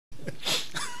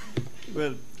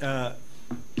Well,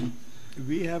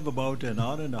 we have about an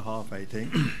hour and a half, I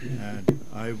think, and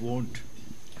I won't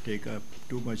take up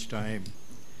too much time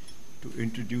to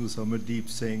introduce Amardeep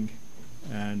Singh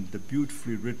and the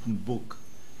beautifully written book,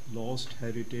 Lost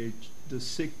Heritage, the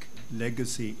Sikh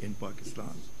Legacy in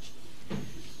Pakistan.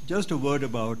 Just a word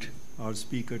about our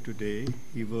speaker today.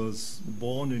 He was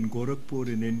born in Gorakhpur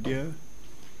in India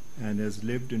and has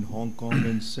lived in Hong Kong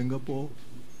and Singapore.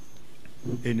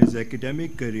 In his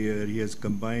academic career, he has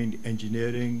combined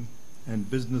engineering and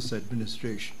business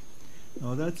administration.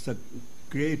 Now that's a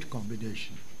great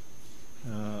combination.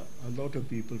 A lot of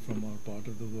people from our part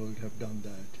of the world have done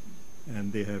that,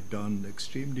 and they have done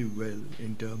extremely well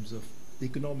in terms of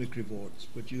economic rewards,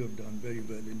 but you have done very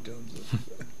well in terms of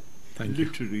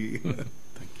literary. Thank you.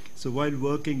 So while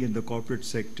working in the corporate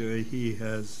sector, he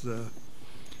has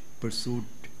pursued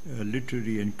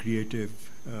literary and creative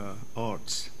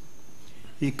arts.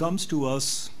 He comes to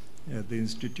us at the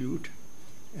Institute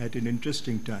at an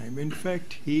interesting time. In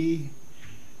fact, he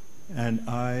and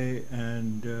I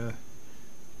and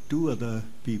two other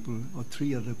people or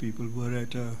three other people were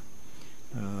at a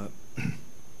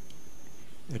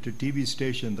TV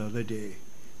station the other day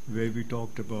where we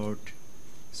talked about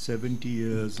 70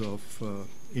 years of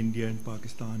India and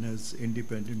Pakistan as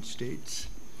independent states.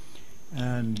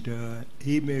 And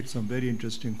he made some very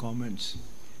interesting comments.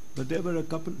 But there were a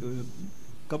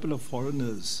couple of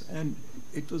foreigners, and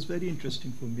it was very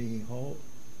interesting for me how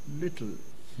little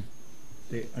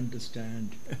they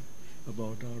understand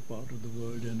about our part of the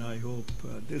world, and I hope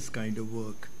this kind of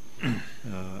work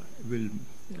will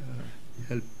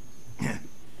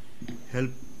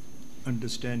help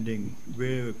understanding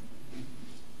where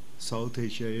South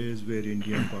Asia is, where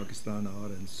India and Pakistan are,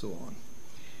 and so on.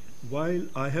 While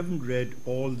I haven't read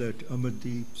all that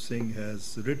Amardeep Singh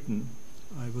has written,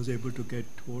 I was able to get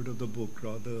hold of the book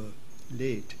rather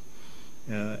late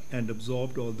and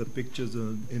absorbed all the pictures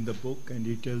in the book, and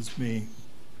he tells me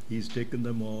he's taken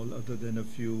them all other than a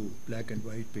few black and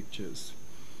white pictures.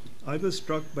 I was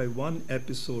struck by one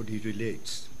episode he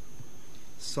relates.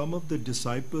 Some of the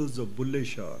disciples of Bulle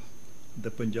Shah,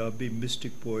 the Punjabi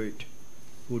mystic poet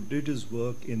who did his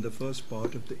work in the first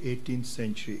part of the 18th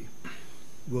century,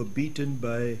 were beaten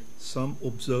by some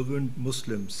observant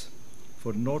Muslims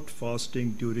for not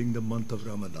fasting during the month of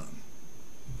Ramadan.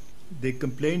 They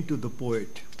complained to the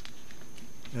poet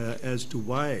as to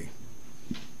why,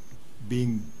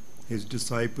 being his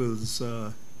disciples,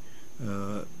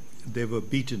 they were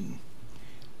beaten.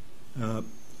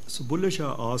 So Bulle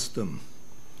Shah asked them,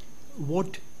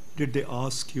 "What did they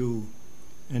ask you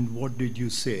and what did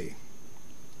you say?"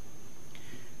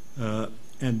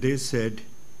 And they said,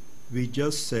 "We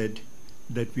just said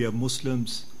that we are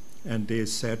Muslims and they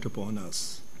sat upon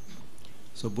us."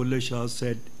 So Bulle Shah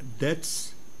said,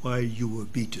 "That's why you were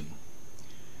beaten.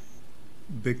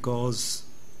 Because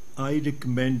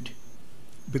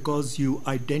because you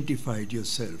identified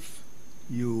yourself.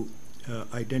 You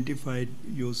identified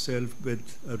yourself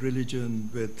with a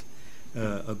religion, with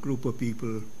a group of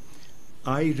people.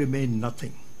 I remain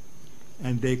nothing,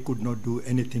 and they could not do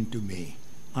anything to me.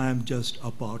 I am just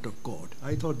a part of God."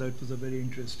 I thought that was a very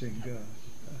interesting.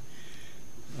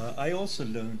 I also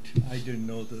learned, I didn't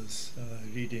know this,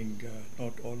 reading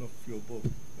not all of your book,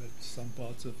 but some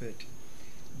parts of it,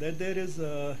 that there is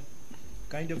a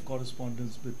kind of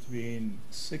correspondence between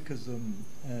Sikhism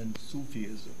and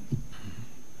Sufism,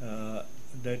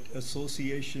 that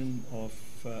association of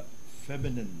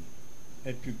feminine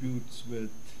attributes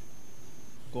with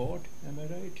God, am I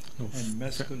right? No, and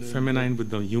masculine. Feminine with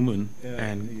the human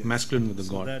and yes. masculine with the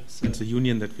So God. that's, It's a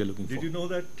union that we are looking for. Did you know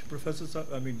that, Professor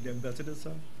Saab? I mean, Ambassador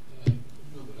Saab?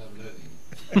 No, but I'm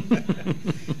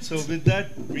learning. So with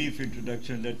that brief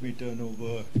introduction, let me turn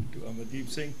over to Amardeep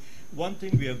Singh. One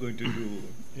thing we are going to do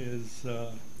is,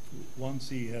 once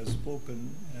he has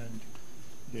spoken and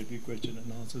there'll be question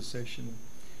and answer session,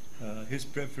 his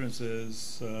preference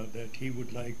is that he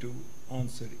would like to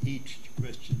answer each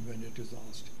question when it is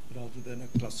asked, rather than a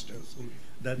cluster. So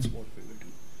that's what we will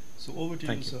do. So over to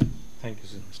you, sir. Thank you,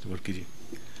 sir, Mr. Burki ji.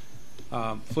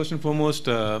 First and foremost,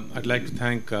 I'd like to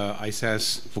thank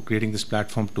ISAS for creating this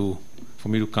platform for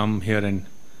me to come here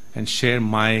and share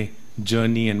my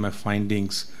journey and my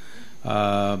findings.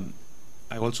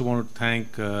 I also want to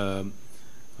thank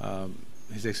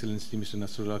His Excellency Mr.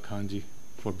 Nasrullah Khan ji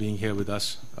for being here with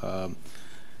us.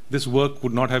 This work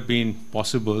would not have been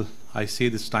possible, I say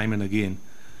this time and again,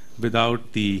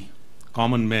 without the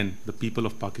common men, the people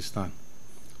of Pakistan,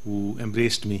 who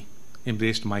embraced me,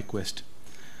 embraced my quest.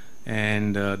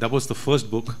 And that was the first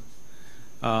book.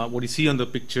 What you see on the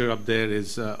picture up there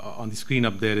is, on the screen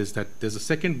up there, is that there's a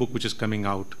second book which is coming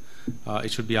out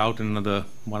It should be out in another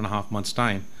 1.5 months'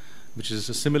 time, which is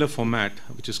a similar format,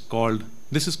 which is called,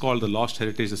 this is called The Lost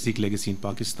Heritage, the Sikh Legacy in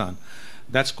Pakistan.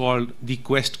 That's called The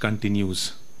Quest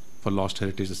Continues for Lost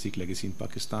Heritage, the Sikh Legacy in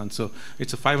Pakistan. So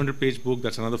it's a 500-page book.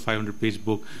 That's another 500-page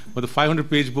book. But the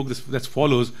 500-page book that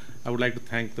follows, I would like to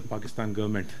thank the Pakistan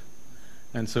government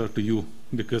and, sir, to you,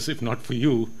 because if not for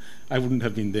you, I wouldn't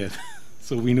have been there.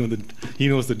 So we know that he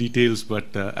knows the details,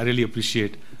 but I really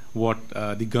appreciate what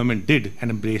the government did and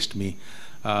embraced me,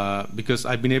 because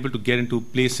I've been able to get into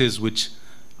places which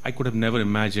I could have never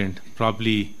imagined,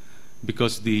 probably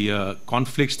because the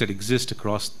conflicts that exist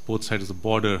across both sides of the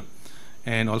border,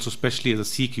 and also especially as a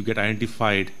Sikh, you get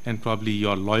identified and probably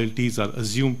your loyalties are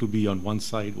assumed to be on one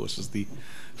side versus the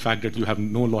fact that you have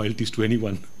no loyalties to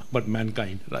anyone but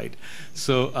mankind, right?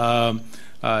 So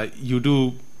you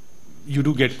do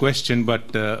get questioned,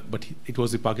 but it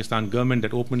was the Pakistan government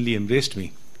that openly embraced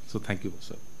me. So thank you,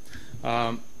 sir.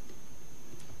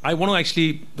 I want to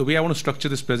actually, the way I want to structure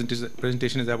this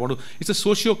presentation is it's a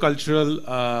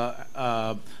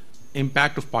socio-cultural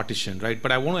impact of partition, right?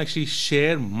 But I want to actually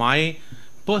share my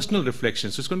personal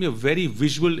reflections. So it's going to be a very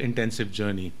visual intensive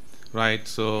journey, right?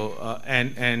 So,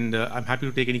 and I'm happy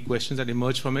to take any questions that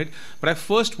emerge from it. But I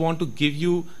first want to give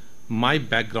you my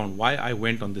background, why I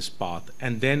went on this path.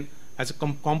 And then as a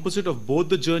composite of both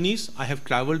the journeys, I have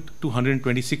traveled to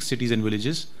 126 cities and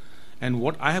villages. And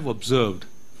what I have observed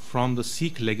from the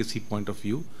Sikh legacy point of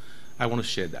view, I want to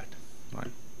share that,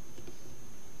 right?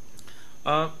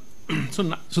 So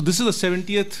this is the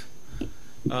 70th,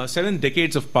 7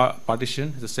 decades of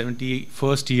partition, the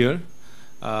 71st year.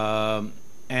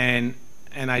 And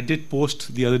I did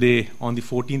post the other day on the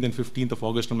 14th and 15th of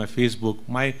August on my Facebook,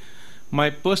 my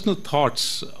personal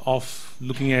thoughts of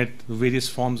looking at the various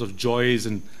forms of joys,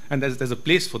 and there's a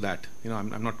place for that. You know,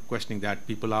 I'm not questioning that.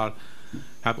 People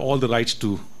have all the rights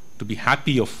to be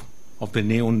happy of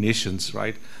their own nations,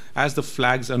 right? As the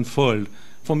flags unfurled,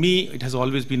 for me, it has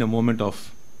always been a moment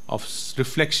of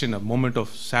reflection, a moment of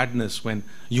sadness when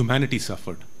humanity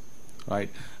suffered, right?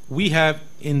 We have,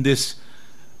 in this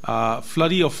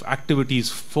flurry of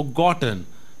activities, forgotten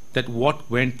that what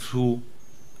went through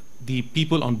the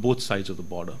people on both sides of the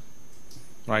border,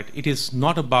 right? It is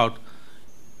not about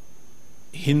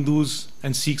Hindus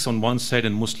and Sikhs on one side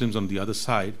and Muslims on the other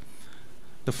side.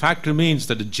 The fact remains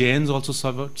that the Jains also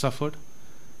suffered,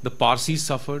 the Parsis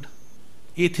suffered,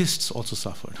 atheists also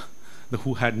suffered,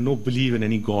 who had no belief in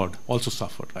any god also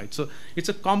suffered, right? So it's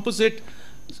a composite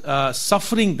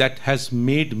suffering that has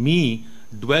made me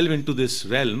delve into this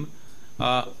realm.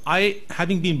 I,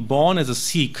 having been born as a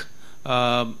Sikh,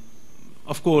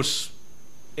 of course,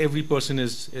 every person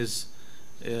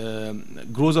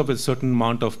grows up with a certain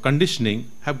amount of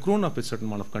conditioning, have grown up with a certain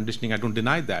amount of conditioning, I don't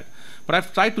deny that. But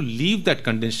I've tried to leave that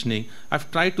conditioning,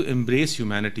 I've tried to embrace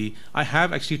humanity, I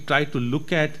have actually tried to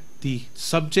look at the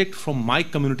subject from my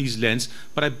community's lens,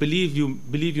 but I believe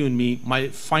you in me, my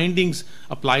findings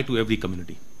apply to every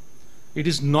community. It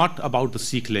is not about the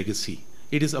Sikh legacy,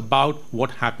 it is about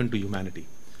what happened to humanity.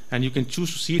 And you can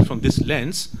choose to see it from this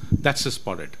lens, that's just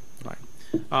about it, right?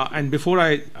 And before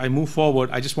I move forward,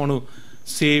 I just want to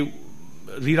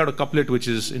read out a couplet which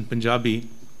is in Punjabi,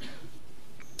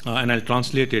 and I'll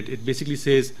translate it. It basically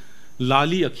says,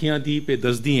 Lali akhiyan di pe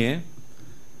dasdi hain,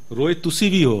 roye tusi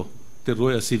bhi ho, te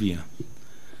roye asi bhi hain.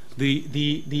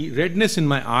 The redness in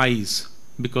my eyes,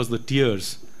 because the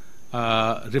tears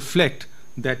reflect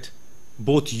that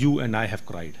both you and I have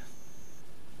cried.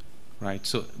 Right.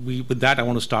 So with that, I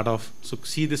want to start off. So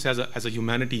see this as a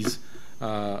humanities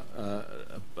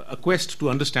a quest to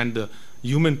understand the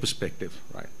human perspective.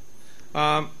 Right.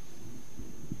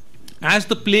 As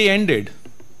the play ended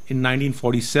in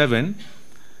 1947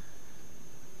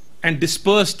 and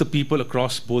dispersed the people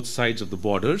across both sides of the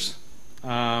borders,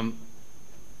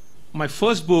 my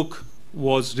first book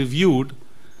was reviewed.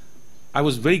 I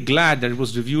was very glad that it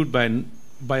was reviewed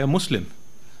by a Muslim.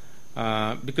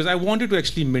 Because I wanted to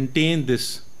actually maintain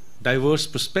this diverse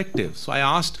perspective. So I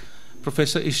asked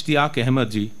Professor Ishtiaq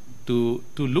Ahmed ji to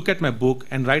look at my book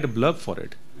and write a blurb for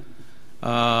it.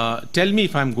 Tell me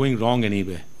if I'm going wrong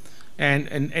anywhere.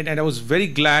 And I was very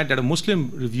glad that a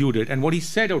Muslim reviewed it. And what he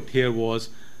said out here was,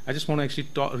 I just want to actually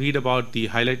read about the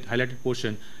highlighted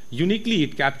portion. Uniquely,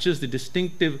 it captures the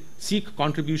distinctive Sikh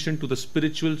contribution to the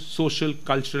spiritual, social,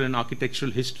 cultural, and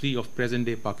architectural history of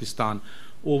present-day Pakistan,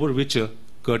 over which a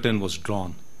curtain was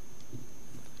drawn.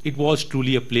 It was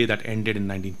truly a play that ended in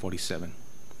 1947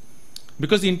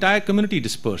 because the entire community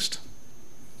dispersed.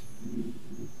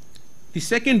 The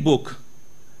second book,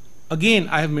 again,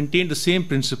 I have maintained the same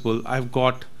principle. I've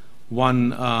got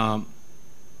one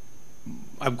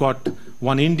I've got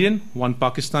one Indian, one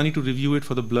Pakistani to review it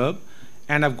for the blurb,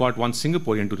 and I've got one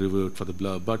Singaporean to review it for the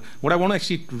blurb. But what I want to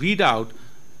actually read out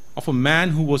of a man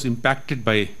who was impacted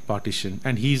by partition,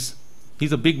 and he's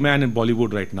a big man in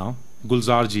Bollywood right now,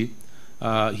 Gulzar ji.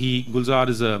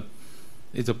 Gulzar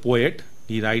is a poet.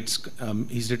 He writes,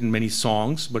 he's written many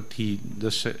songs, but he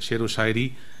does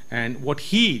Shero-Shairi. And what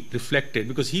he reflected,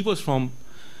 because he was from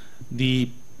a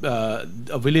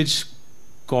village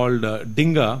called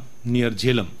Dinga near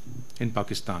Jhelum in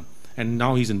Pakistan, and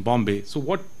now he's in Bombay. So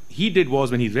what he did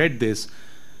was, when he read this,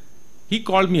 he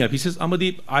called me up. He says,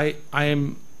 Amardeep,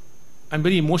 I'm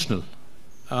very emotional.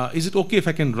 Is it okay if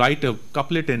I can write a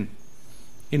couplet in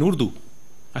Urdu?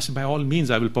 I said, by all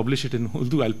means, I will publish it in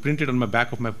Urdu. I'll print it on my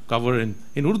back of my cover in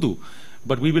Urdu,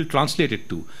 but we will translate it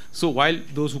too. So while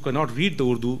those who cannot read the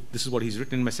Urdu, this is what he's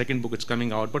written in my second book, it's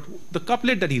coming out. But the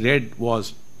couplet that he read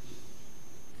was,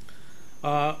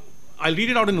 I'll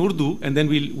read it out in Urdu, and then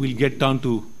we'll get down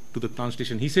to the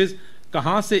translation. He says,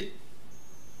 "Kahan se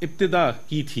ibtida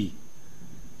ki thi?"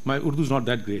 My Urdu is not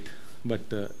that great, but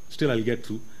still I'll get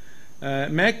through.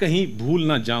 मैं कहीं भूल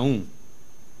ना जाऊं,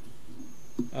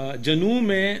 जनू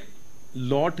में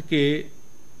लौट के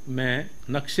मैं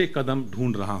नक्शे कदम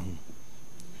ढूंढ रहा हूं.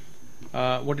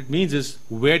 What it means is,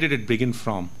 where did it begin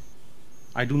from?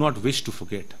 I do not wish to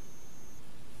forget.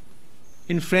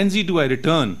 In frenzy do I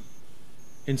return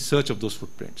in search of those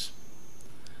footprints.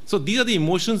 So these are the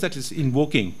emotions that is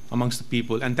invoking amongst the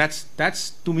people, and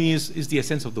that's to me is the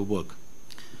essence of the work.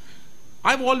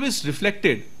 I've always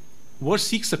reflected, were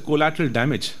Sikhs a collateral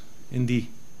damage in the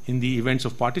events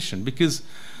of partition? Because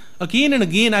again and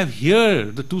again I've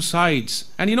heard the two sides,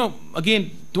 and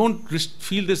again, don't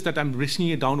feel this that I'm risking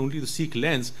it down only the Sikh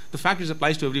lens. The fact is, it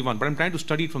applies to everyone, but I'm trying to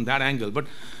study it from that angle. But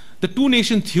the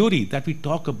two-nation theory that we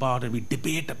talk about and we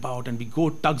debate about and we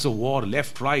go tugs of war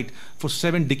left, right, for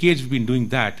 7 decades we've been doing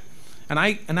that. And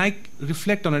I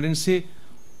reflect on it and say,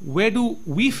 where do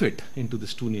we fit into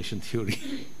this two-nation theory?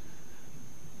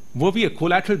 Were we a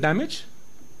collateral damage?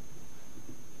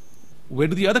 Where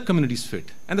do the other communities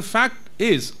fit? And the fact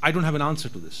is, I don't have an answer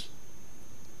to this.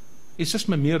 It's just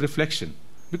my mere reflection.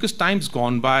 Because time's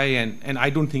gone by, and I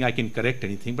don't think I can correct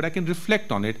anything, but I can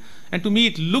reflect on it. And to me,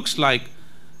 it looks like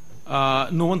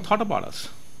no one thought about us.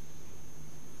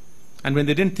 And when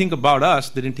they didn't think about us,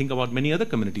 they didn't think about many other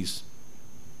communities.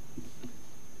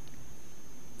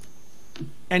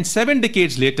 And 7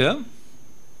 decades later,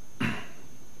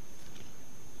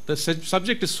 the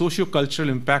subject is socio-cultural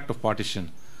impact of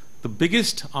partition. The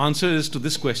biggest answer is to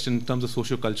this question in terms of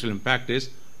socio-cultural impact is,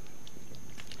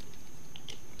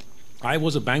 I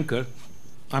was a banker.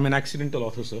 I'm an accidental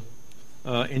officer.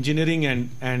 Engineering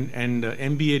and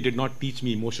MBA did not teach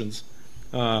me emotions.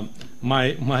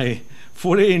 My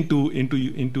foray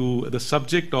into the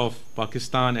subject of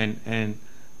Pakistan and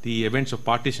the events of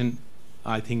partition,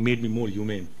 I think, made me more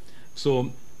humane.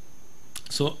 So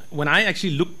when I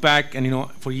actually look back,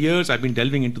 and for years I've been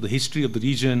delving into the history of the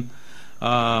region,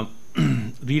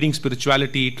 reading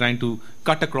spirituality, trying to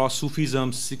cut across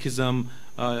Sufism, Sikhism,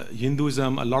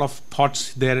 Hinduism, a lot of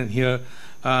thoughts there and here.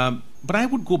 But I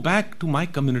would go back to my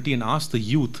community and ask the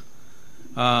youth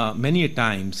many a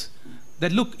times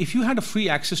that, look, if you had a free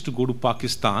access to go to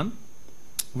Pakistan,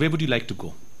 where would you like to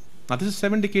go? Now, this is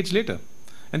 7 decades later.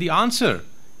 And the answer,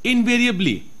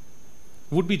 invariably,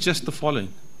 would be just the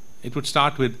following. It would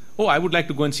start with, oh, I would like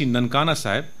to go and see Nankana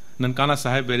Sahib. Nankana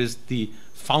Sahib, where is the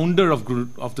founder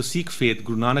of the Sikh faith,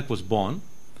 Guru Nanak, was born.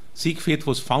 Sikh faith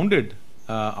was founded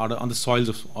on the soils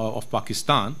of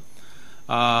Pakistan.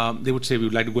 They would say, we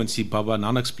would like to go and see Baba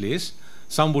Nanak's place.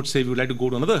 Some would say, we would like to go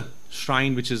to another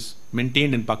shrine which is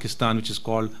maintained in Pakistan, which is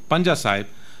called Panja Sahib.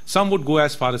 Some would go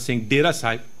as far as saying Dera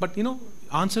Sahib. But,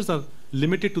 answers are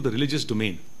limited to the religious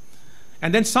domain.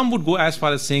 And then some would go as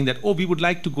far as saying that, oh, we would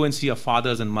like to go and see our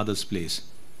father's and mother's place.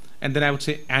 And then I would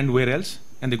say, and where else?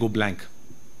 And they go blank.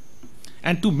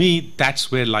 And to me,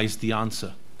 that's where lies the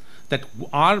answer. That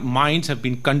our minds have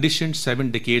been conditioned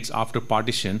 7 decades after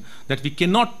partition, that we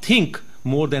cannot think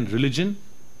more than religion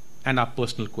and our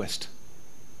personal quest.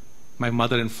 My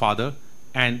mother and father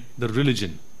and the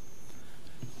religion.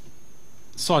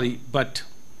 Sorry, but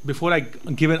before I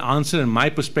give an answer and my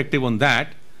perspective on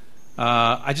that,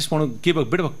 I just want to give a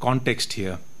bit of a context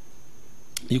here.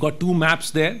 You got 2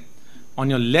 maps there. On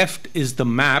your left is the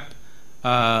map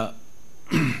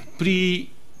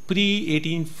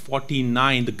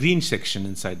pre-1849, the green section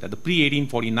inside that, the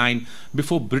pre-1849,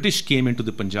 before British came into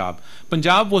the Punjab.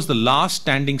 Punjab was the last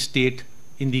standing state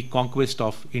in the conquest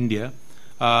of India,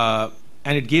 and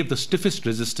it gave the stiffest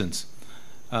resistance.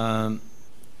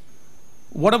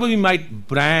 whatever we might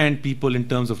brand people in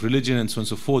terms of religion and so on and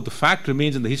so forth, the fact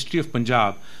remains in the history of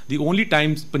Punjab, the only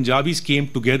time Punjabis came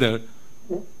together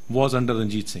was under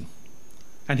Ranjit Singh.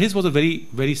 And his was a very,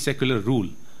 very secular rule,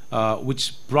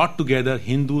 which brought together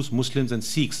Hindus, Muslims and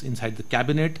Sikhs inside the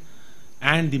cabinet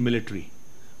and the military.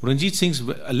 Ranjit Singh's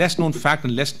less known fact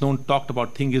and less known talked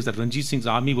about thing is that Ranjit Singh's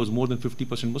army was more than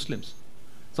 50% Muslims.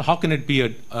 So how can it be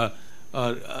a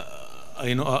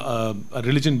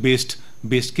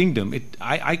religion-based kingdom?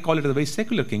 I call it a very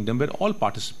secular kingdom where all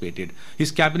participated.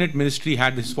 His cabinet ministry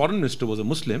had, his foreign minister was a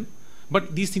Muslim,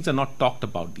 but these things are not talked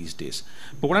about these days.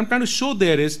 But what I'm trying to show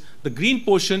there is the green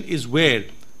portion is where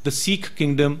the Sikh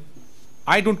kingdom,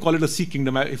 I don't call it a Sikh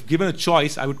kingdom. If given a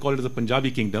choice, I would call it as a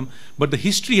Punjabi kingdom, but the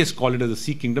history has called it as a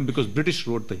Sikh kingdom because British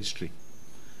wrote the history.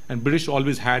 And British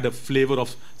always had a flavor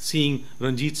of seeing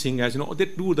Ranjit Singh as, they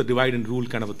do the divide and rule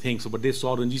kind of a thing. So, but they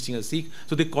saw Ranjit Singh as Sikh,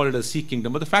 so they called it a Sikh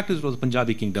kingdom. But the fact is it was a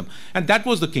Punjabi kingdom. And that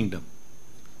was the kingdom,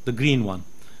 the green one.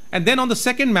 And then on the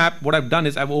second map, what I've done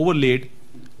is I've overlaid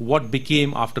what became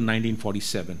after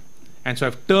 1947. And so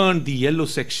I've turned the yellow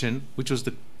section, which was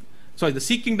the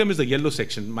Sikh kingdom is the yellow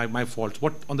section, my fault.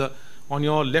 What on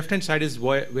your left-hand side is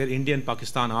where India and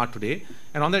Pakistan are today.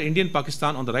 And on the India and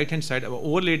Pakistan, on the right-hand side, I've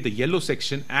overlaid the yellow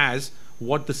section as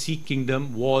what the Sikh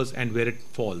kingdom was and where it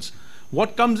falls.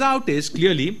 What comes out is,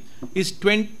 clearly, is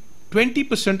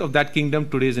 20% of that kingdom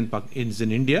today is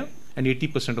in India, and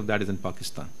 80% of that is in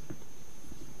Pakistan.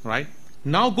 Right?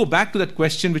 Now go back to that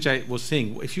question which I was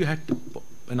saying. If you had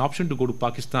an option to go to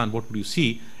Pakistan, what would you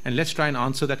see? And let's try and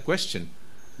answer that question.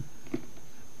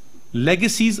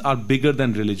 Legacies are bigger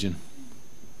than religion.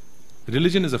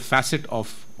 Religion is a facet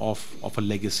of a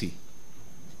legacy.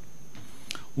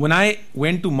 When I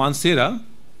went to Mansehra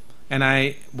and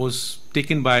I was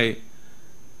taken by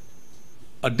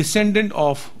a descendant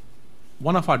of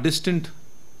one of our distant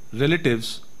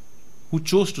relatives who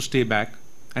chose to stay back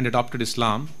and adopted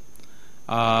Islam,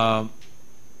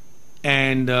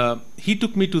 he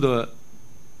took me to the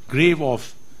grave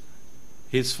of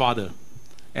his father,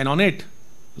 and on it,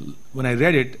 when I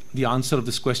read it, the answer of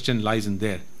this question lies in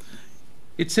there.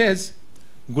 It says,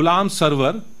 Ghulam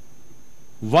Sarwar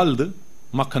Wald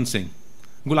Makhan Singh.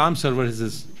 Ghulam Sarwar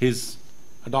is his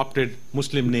adopted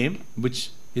Muslim name, which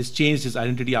has changed his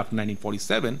identity after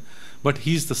 1947, but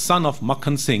he's the son of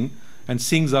Makhan Singh, and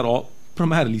Singhs are all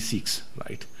primarily Sikhs,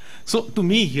 right? So to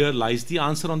me, here lies the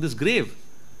answer on this grave.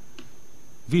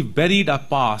 We've buried our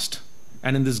past,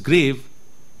 and in this grave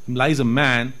lies a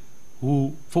man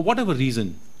who, for whatever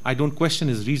reason, I don't question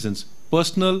his reasons,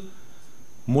 personal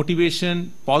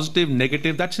motivation, positive,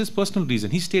 negative, that's his personal reason.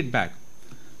 He stayed back.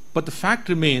 But the fact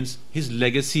remains, his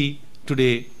legacy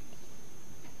today,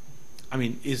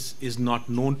 is not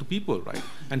known to people, right?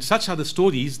 And such are the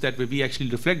stories that we actually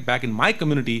reflect back in my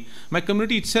community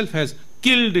itself has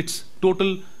killed its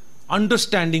total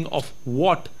understanding of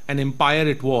what an empire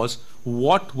it was,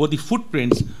 what were the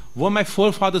footprints. Were my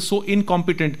forefathers so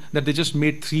incompetent that they just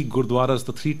made 3 gurdwaras,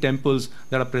 the 3 temples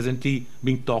that are presently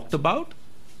being talked about?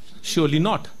 Surely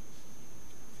not.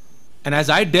 And as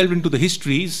I delved into the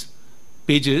histories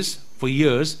pages for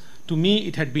years, to me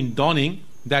it had been dawning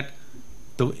that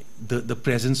the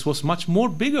presence was much more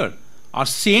bigger. Our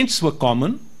saints were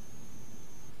common,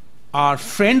 our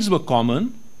friends were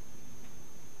common,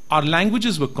 our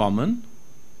languages were common,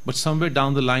 but somewhere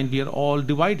down the line we are all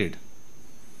divided.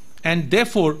 And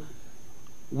therefore,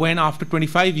 when after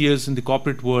 25 years in the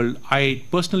corporate world, I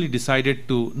personally decided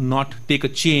to not take a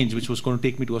change which was going to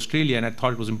take me to Australia, and I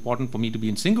thought it was important for me to be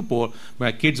in Singapore,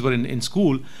 where my kids were in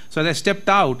school. So as I stepped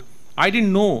out, I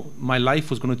didn't know my life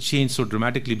was going to change so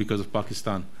dramatically because of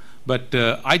Pakistan. But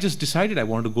I just decided I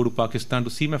wanted to go to Pakistan to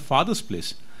see my father's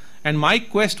place. And my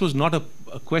quest was not a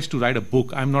quest to write a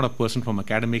book. I'm not a person from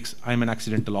academics. I'm an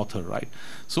accidental author, right?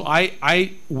 So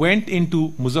I went into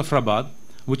Muzaffarabad,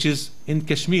 which is in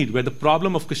Kashmir, where the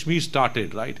problem of Kashmir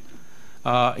started, right?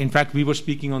 In fact, we were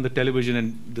speaking on the television,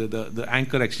 and the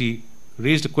anchor actually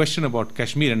raised a question about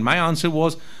Kashmir, and my answer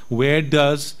was, where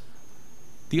does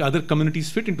the other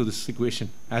communities fit into this equation?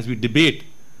 As we debate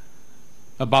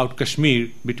about Kashmir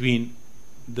between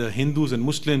the Hindus and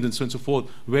Muslims and so on and so forth,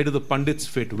 where do the Pandits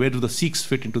fit? Where do the Sikhs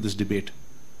fit into this debate?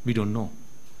 We don't know,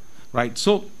 right?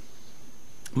 So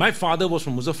my father was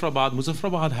from Muzaffarabad.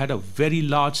 Muzaffarabad had a very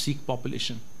large Sikh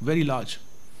population, very large.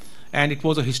 And it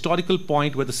was a historical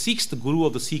point where the Sikhs, the guru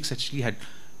of the Sikhs, actually had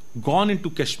gone into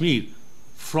Kashmir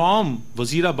from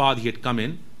Wazirabad. He had come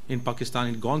in Pakistan,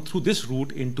 and gone through this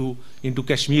route into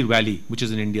Kashmir Valley, which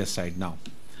is in India's side now.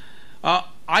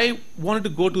 I wanted to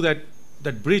go to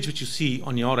that bridge which you see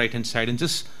on your right hand side and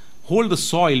just hold the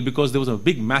soil because there was a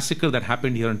big massacre that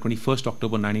happened here on 21st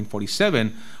October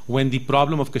 1947 when the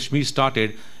problem of Kashmir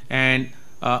started, and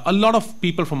a lot of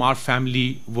people from our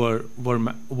family were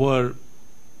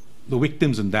the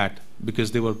victims in that,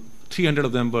 because there were 300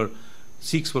 of them were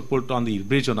Sikhs were put on the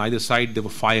bridge on either side. They were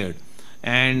fired,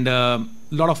 and a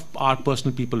lot of our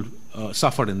personal people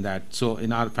suffered in that. So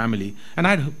in our family, and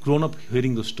I had grown up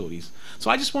hearing those stories. So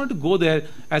I just wanted to go there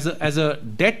as a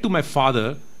debt to my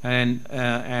father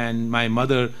and my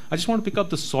mother. I just wanted to pick up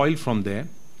the soil from there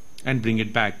and bring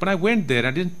it back. But I went there.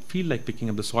 I didn't feel like picking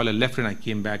up the soil. I left and I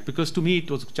came back because to me it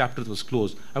was a chapter that was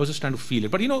closed. I was just trying to feel it.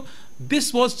 But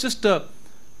this was just a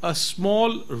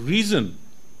small reason.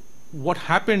 What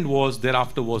happened was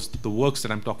thereafter was the works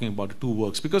that I'm talking about, the 2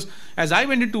 works. Because as I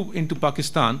went into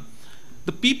Pakistan,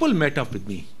 the people met up with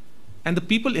me and the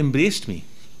people embraced me.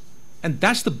 And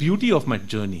that's the beauty of my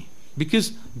journey,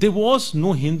 because there was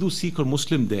no Hindu, Sikh or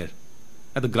Muslim there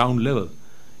at the ground level.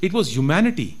 It was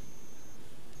humanity.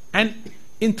 And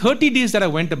in 30 days that I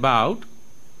went about,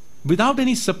 without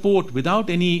any support, without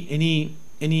any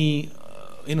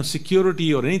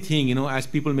security or anything, as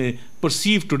people may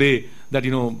perceive today that,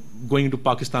 going into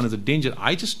Pakistan is a danger.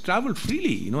 I just traveled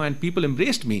freely, and people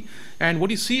embraced me. And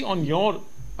what you see on your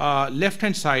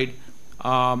left-hand side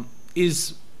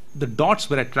is the dots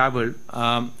where I traveled.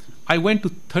 I went to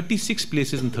 36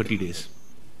 places in 30 days.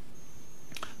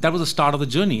 That was the start of the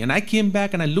journey. And I came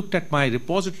back and I looked at my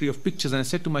repository of pictures and I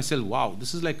said to myself, wow,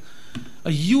 this is like a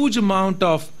huge amount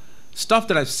of stuff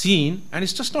that I've seen, and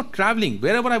it's just not traveling.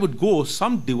 Wherever I would go,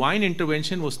 some divine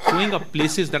intervention was throwing up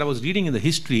places that I was reading in the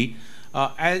history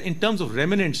in terms of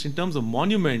remnants, in terms of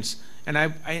monuments, and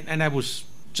I was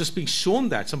just being shown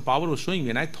that some power was showing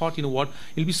me, and I thought, what,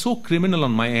 it'll be so criminal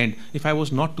on my end if I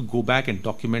was not to go back and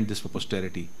document this for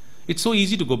posterity. It's so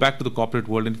easy to go back to the corporate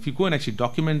world, and if you go and actually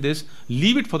document this,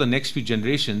 leave it for the next few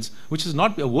generations, which is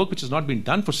not a work which has not been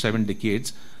done for 7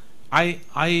 decades. I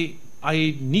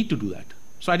need to do that.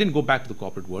 So I didn't go back to the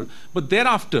corporate world. But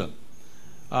thereafter,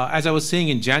 as I was saying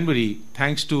in January,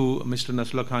 thanks to Mr.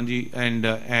 Nasrullah Khanji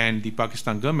and the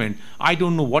Pakistan government, I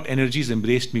don't know what energies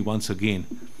embraced me once again.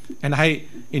 And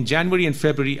in January and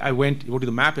February, I go to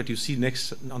the map that you see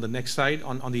on the next side,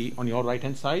 on your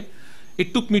right-hand side.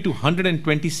 It took me to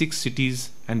 126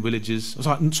 cities and villages,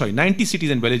 90 cities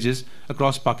and villages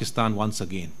across Pakistan once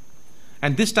again.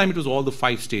 And this time it was all the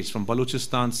 5 states, from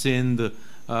Balochistan, Sindh,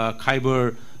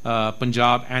 Khyber,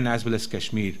 Punjab, and as well as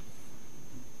Kashmir.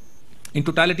 In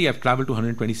totality, I've traveled to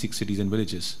 126 cities and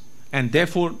villages. And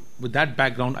therefore, with that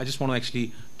background, I just want to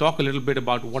actually talk a little bit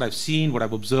about what I've seen, what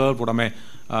I've observed, what are my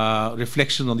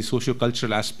reflections on the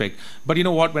socio-cultural aspect. But you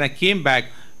know what, when I came back,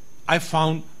 I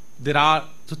found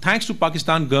so thanks to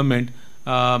Pakistan government,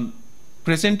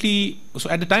 presently, so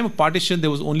at the time of partition,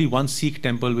 there was only one Sikh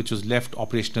temple which was left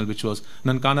operational, which was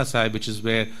Nankana Sahib, which is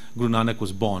where Guru Nanak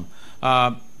was born.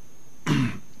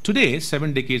 Today,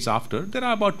 7 decades after, there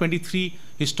are about 23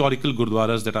 historical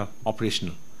gurdwaras that are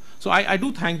operational. So I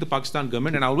do thank the Pakistan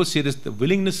government, and I always say this, the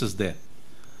willingness is there.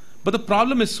 But the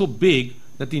problem is so big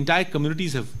that the entire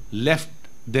communities have left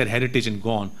their heritage and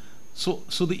gone. So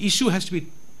the issue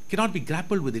cannot be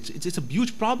grappled with. It's a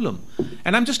huge problem.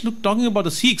 And I'm just talking about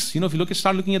the Sikhs. If you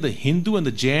start looking at the Hindu and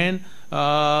the Jain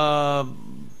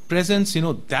presence,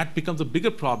 that becomes a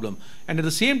bigger problem. And at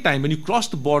the same time, when you cross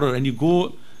the border and you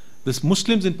go, the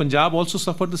Muslims in Punjab also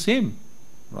suffered the same,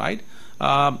 right?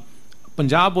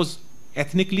 Punjab was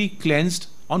ethnically cleansed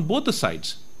on both the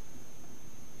sides.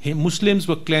 Muslims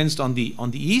were cleansed on the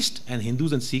east, and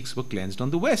Hindus and Sikhs were cleansed on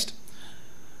the west.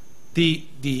 The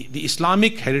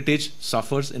Islamic heritage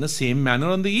suffers in the same manner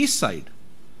on the east side.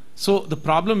 So the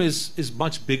problem is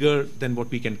much bigger than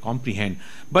what we can comprehend.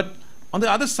 But on the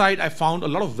other side, I found a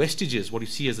lot of vestiges, what you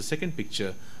see as the second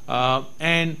picture.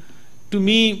 And to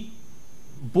me,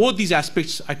 both these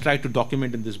aspects I tried to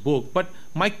document in this book. But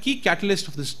my key catalyst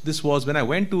of this was when I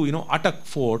went to Atak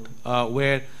Fort,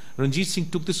 where Ranjit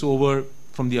Singh took this over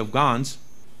from the Afghans.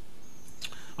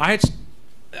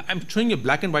 I'm showing you a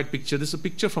black and white picture. This is a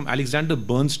picture from Alexander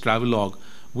Burns' travelogue,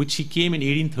 which he came in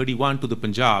 1831 to the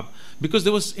Punjab, because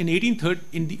there was in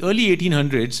the early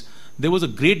 1800s there was a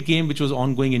great game which was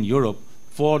ongoing in Europe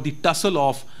for the tussle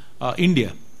of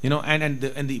India, and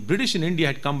the British in India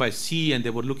had come by sea, and they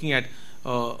were looking at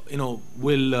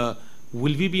will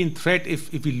we be in threat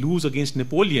if we lose against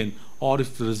Napoleon, or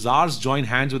if the Tsars join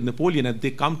hands with Napoleon and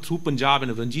they come through Punjab, and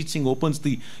if Ranjit Singh opens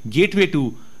the gateway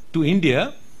to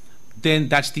India, then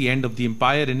that's the end of the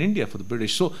empire in India for the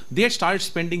British. So they had started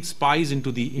spending spies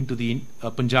into the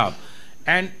Punjab,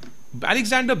 and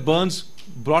Alexander Burns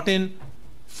brought in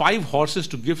 5 horses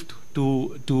to gift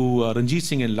to Ranjit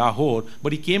Singh in Lahore,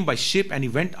 but he came by ship and he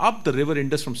went up the river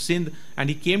Indus from Sindh and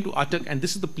he came to Attock, and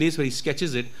this is the place where he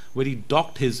sketches it, where he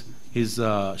docked his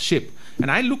ship. And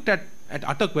I looked at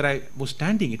Attock where I was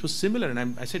standing. It was similar,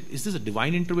 and I said, is this a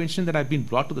divine intervention that I've been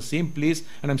brought to the same place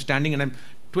and I'm standing, and I'm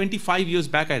 25 years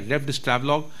back I read this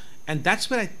travelogue, and that's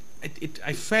where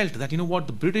I felt that, you know what,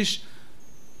 the British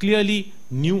clearly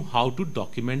knew how to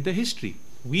document the history.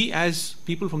 We as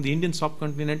people from the Indian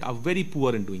subcontinent are very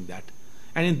poor in doing that.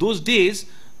 And in those days,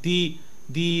 the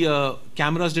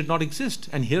cameras did not exist.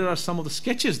 And here are some of the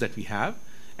sketches that we have.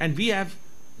 And we have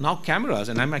now cameras,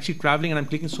 and I'm actually traveling and I'm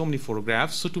clicking so many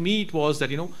photographs. So to me it was that,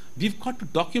 you know, we've got to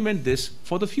document this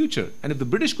for the future. And if the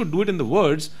British could do it in the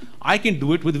words, I can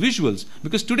do it with visuals.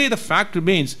 Because today the fact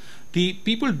remains, the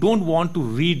people don't want to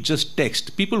read just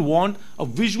text. People want a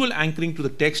visual anchoring to the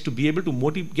text to be able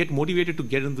to get motivated to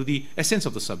get into the essence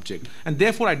of the subject. And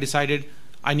therefore I decided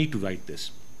I need to write this.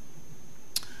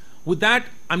 With that,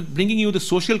 I'm bringing you the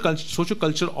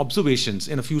socio-cultural observations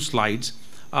in a few slides.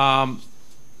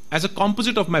 As a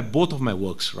composite of both of my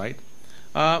works, right?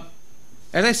 As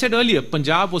I said earlier,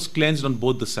 Punjab was cleansed on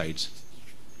both the sides,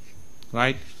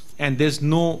 right? And there's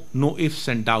no ifs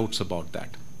and doubts about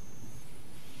that.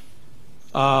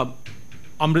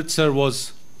 Amritsar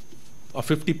was a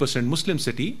 50% Muslim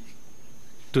city.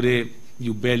 Today,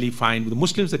 you barely find, the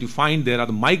Muslims that you find there are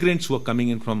the migrants who are coming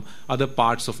in from other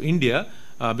parts of India,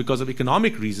 because of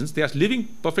economic reasons. They are living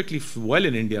perfectly well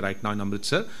in India right now in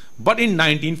Amritsar. But in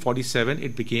 1947,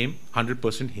 it became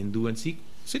 100% Hindu and Sikh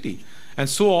city. And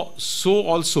so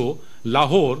also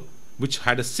Lahore, which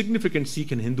had a significant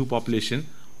Sikh and Hindu population,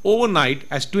 overnight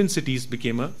as twin cities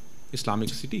became an Islamic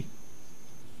city.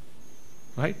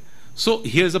 Right? So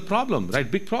here's a problem, right?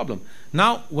 Big problem.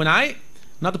 Now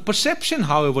the perception,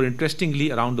 however, interestingly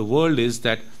around the world is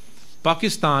that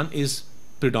Pakistan is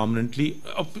predominantly,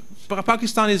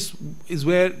 Pakistan is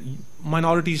where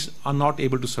minorities are not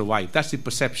able to survive. That's the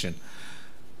perception.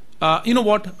 You know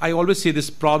what? I always say this: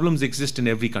 problems exist in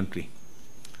every country.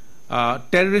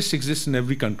 Terrorists exist in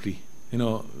every country. You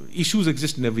know, issues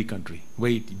exist in every country.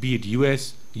 Be it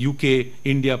US, UK,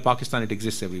 India, Pakistan, it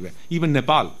exists everywhere. Even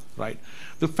Nepal, right?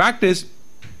 The fact is,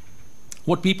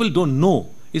 what people don't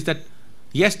know is that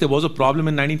yes, there was a problem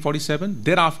in 1947.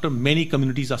 Thereafter, many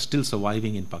communities are still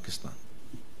surviving in Pakistan.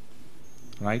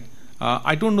 Right?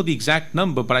 I don't know the exact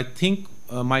number, but I think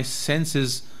my sense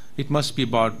is it must be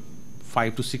about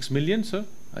 5 to 6 million, sir,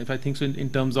 if I think so, in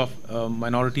terms of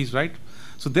minorities, right?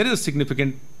 So there is a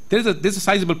significant, there's a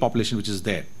sizable population which is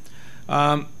there.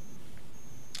 From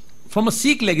a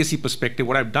Sikh legacy perspective,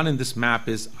 what I've done in this map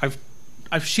is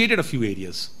I've shaded a few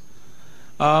areas.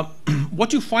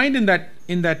 What you find in that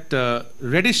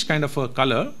reddish kind of a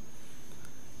color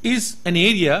is an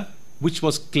area which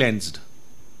was cleansed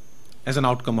as an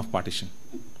outcome of partition.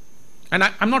 And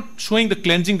I'm not showing the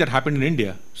cleansing that happened in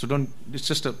India, so it's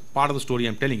just a part of the story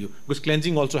I'm telling you, because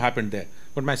cleansing also happened there.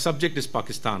 But my subject is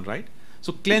Pakistan, right?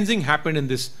 So cleansing happened in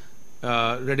this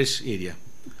reddish area.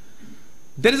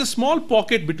 There is a small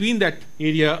pocket between that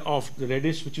area of the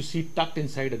reddish, which you see tucked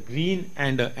inside a green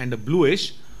and a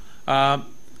bluish.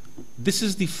 This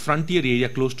is the frontier area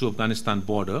close to Afghanistan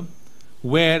border,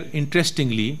 where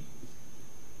interestingly,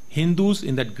 Hindus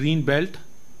in that green belt,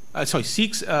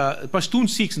 Sikhs, Pashtun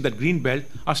Sikhs in that green belt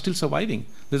are still surviving.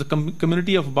 There's a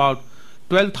community of about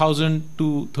 12,000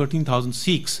 to 13,000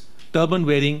 Sikhs,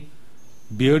 turban-wearing,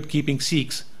 beard-keeping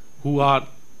Sikhs, who are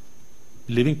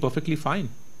living perfectly fine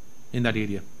in that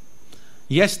area.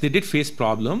 Yes, they did face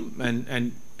problem,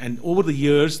 and over the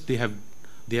years they have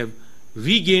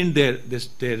regained their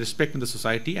respect in the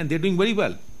society, and they're doing very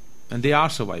well, and they are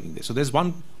surviving there. So there's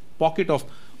one pocket of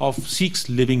Sikhs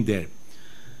living there.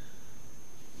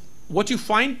 What you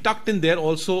find tucked in there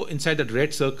also inside that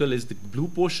red circle is the blue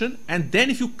portion, and then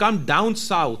if you come down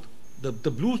south,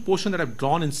 the blue portion that I've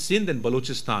drawn in Sindh and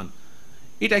Balochistan,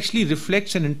 it actually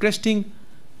reflects an interesting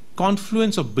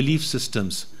confluence of belief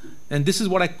systems, and this is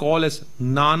what I call as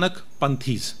Nanak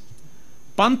Panthis.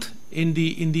 Panth in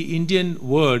the Indian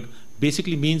word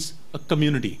basically means a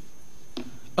community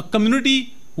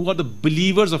who are the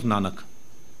believers of Nanak.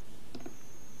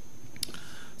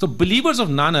 So believers of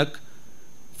Nanak,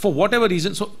 for whatever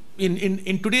reason, so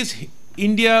in today's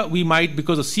India, we might,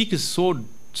 because a Sikh is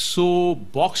so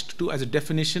boxed to as a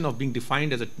definition of being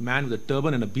defined as a man with a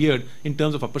turban and a beard in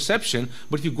terms of a perception,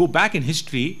 but if you go back in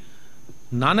history,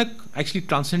 Nanak actually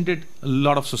transcended a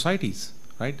lot of societies,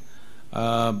 right?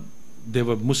 There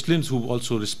were Muslims who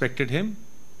also respected him,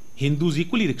 Hindus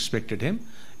equally respected him,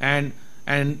 and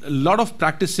a lot of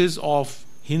practices of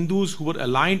Hindus who were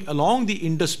aligned along the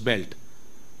Indus belt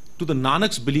to the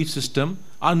Nanak's belief system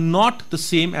are not the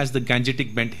same as the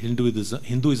Gangetic bent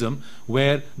Hinduism,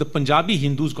 where the Punjabi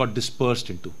Hindus got dispersed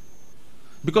into.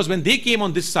 Because when they came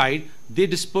on this side, they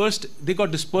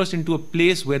got dispersed into a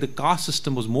place where the caste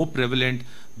system was more prevalent,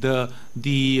 the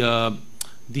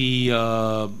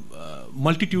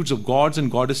multitudes of gods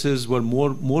and goddesses were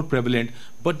more prevalent,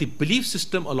 but the belief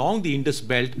system along the Indus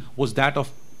belt was that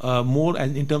of more,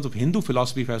 and in terms of Hindu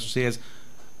philosophy, if I have to say, as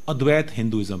Advait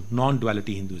Hinduism,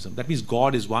 non-duality Hinduism. That means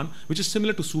God is one, which is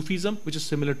similar to Sufism, which is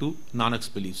similar to Nanak's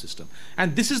belief system.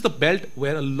 And this is the belt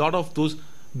where a lot of those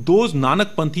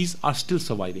Nanak Panthis are still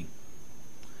surviving.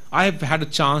 I have had a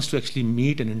chance to actually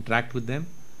meet and interact with them,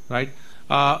 right?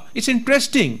 It's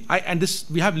interesting,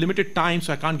 we have limited time,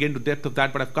 so I can't get into depth of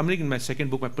that, but I've come in my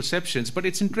second book, my perceptions. But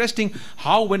it's interesting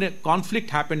how when a conflict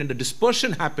happened and the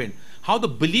dispersion happened, how the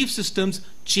belief systems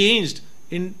changed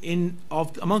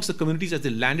amongst the communities as they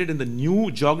landed in the new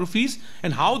geographies,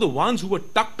 and how the ones who were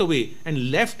tucked away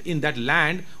and left in that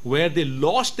land where they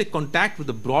lost their contact with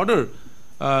the broader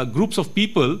groups of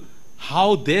people,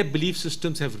 how their belief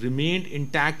systems have remained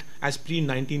intact as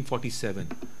pre-1947.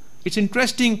 It's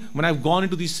interesting when I've gone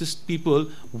into these people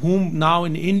whom now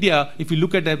in India, if you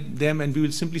look at them and we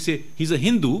will simply say, he's a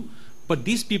Hindu, but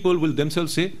these people will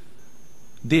themselves say,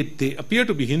 they appear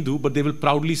to be Hindu, but they will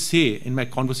proudly say in my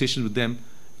conversations with them,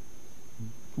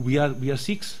 we are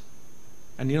Sikhs.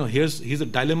 And here's a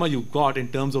dilemma you've got in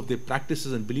terms of their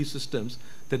practices and belief systems,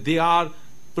 that they are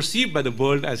perceived by the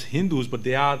world as Hindus, but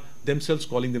they are themselves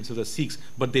calling themselves as Sikhs,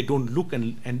 but they don't look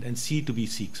and see to be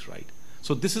Sikhs, right?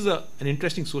 So this is an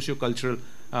interesting socio-cultural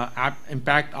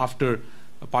impact after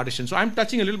partition. So I'm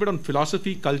touching a little bit on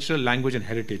philosophy, culture, language, and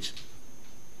heritage.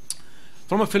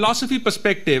 From a philosophy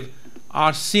perspective,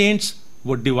 our saints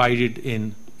were divided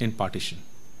in partition.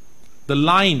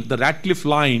 The Radcliffe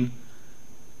line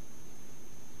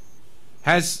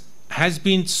has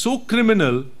been so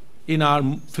criminal in our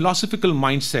philosophical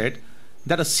mindset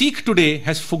that a Sikh today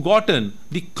has forgotten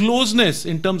the closeness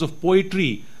in terms of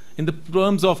poetry, in the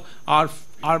terms of our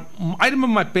I remember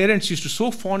my parents used to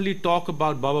so fondly talk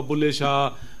about Baba Bulle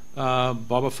Shah,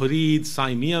 Baba Farid,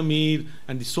 Sai Mia Mir,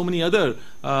 and so many other.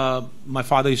 My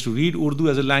father used to read Urdu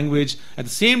as a language. At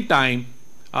the same time,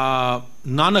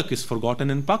 Nanak is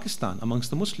forgotten in Pakistan amongst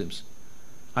the Muslims.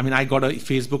 I mean, I got a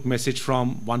Facebook message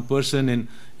from one person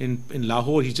in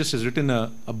Lahore. He just has written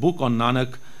a book on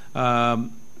Nanak,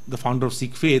 the founder of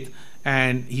Sikh faith,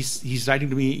 and he's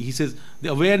writing to me. He says, the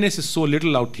awareness is so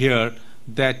little out here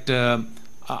that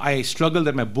I struggle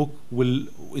that my book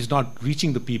is not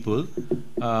reaching the people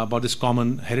about this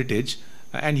common heritage,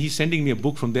 and he's sending me a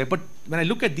book from there. But when I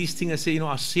look at these things, I say,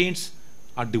 our saints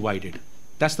are divided.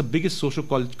 That's the biggest social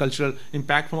cultural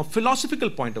impact from a philosophical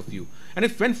point of view. And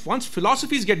once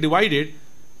philosophies get divided,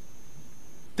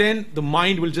 then the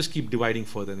mind will just keep dividing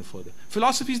further and further.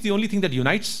 Philosophy is the only thing that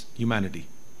unites humanity.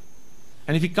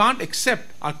 And if we can't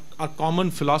accept our common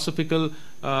philosophical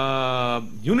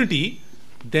unity,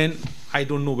 then I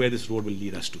don't know where this road will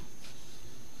lead us to.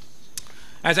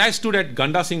 As I stood at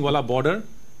Ganda Singh Wala border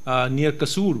near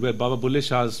Kasur, where Baba Bulle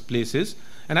Shah's place is,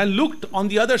 and I looked on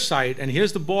the other side, and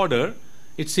here's the border.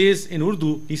 It says in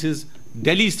Urdu, he says,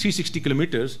 Delhi is 360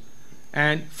 kilometers,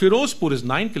 and Firozpur is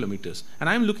 9 kilometers. And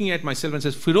I'm looking at myself and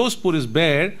says, Firozpur is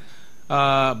where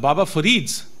Baba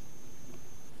Farid's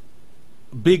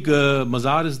big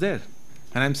mazar is there.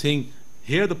 And I'm saying,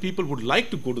 here the people would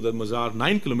like to go to the mazar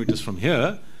 9 kilometers from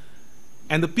here,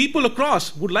 and the people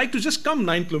across would like to just come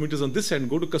 9 kilometers on this side and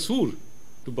go to Kasur,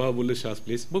 to Baba Bulle Shah's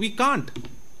place, but we can't.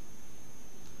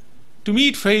 To me,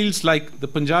 it feels like the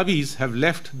Punjabis have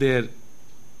left their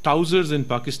trousers in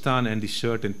Pakistan and the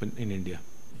shirt in India.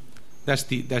 That's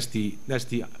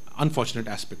the unfortunate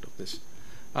aspect of this.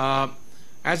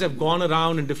 As I've gone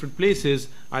around in different places,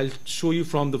 I'll show you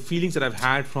from the feelings that I've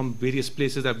had from various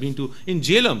places I've been to. In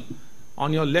Jhelum,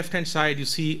 on your left-hand side, you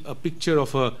see a picture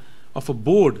of a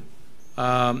board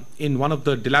in one of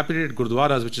the dilapidated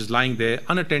gurdwaras, which is lying there,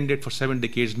 unattended for 7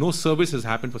 decades. No service has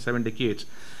happened for 7 decades.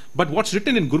 But what's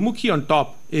written in Gurmukhi on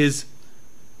top is,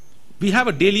 we have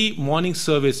a daily morning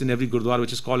service in every gurdwara,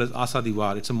 which is called as Asa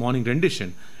Diwar. It's a morning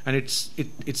rendition, and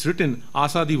it's written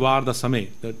Asa Diwar da Samay,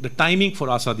 the timing for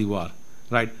Asa Diwar,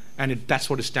 right? And that's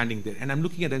what is standing there. And I'm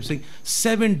looking at them saying,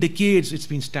 7 decades it's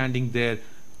been standing there,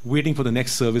 waiting for the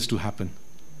next service to happen.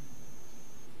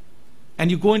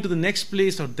 And you go into the next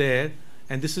place out there,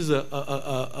 and this is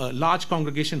a large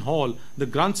congregation hall. The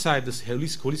Granth Sahib, this holy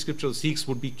scriptural Sikhs,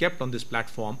 would be kept on this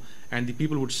platform, and the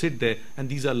people would sit there, and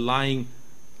these are lying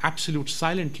absolute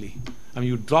silently. I mean,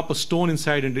 you drop a stone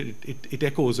inside and it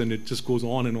echoes, and it just goes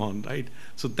on and on, right?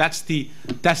 So that's the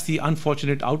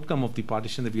unfortunate outcome of the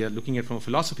partition that we are looking at from a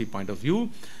philosophy point of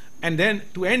view. And then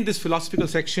to end this philosophical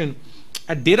section,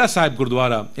 at Dera Sahib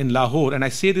Gurdwara in Lahore, and I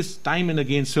say this time and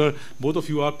again, sir, both of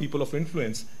you are people of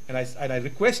influence, and I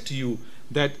request to you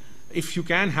that if you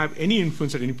can have any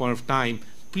influence at any point of time,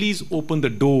 please open the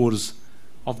doors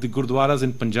of the Gurdwaras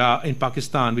in Punjab, in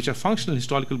Pakistan, which are functional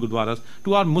historical Gurdwaras,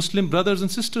 to our Muslim brothers and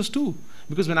sisters too.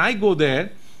 Because when I go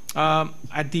there,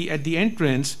 at the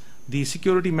entrance, the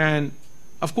security man,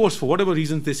 of course, for whatever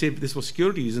reasons, they say this was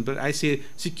security reasons, but I say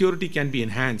security can be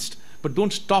enhanced, but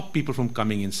don't stop people from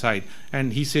coming inside.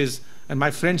 And he says, and my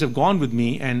friends have gone with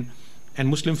me, and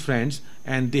Muslim friends,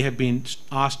 and they have been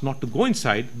asked not to go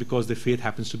inside because their faith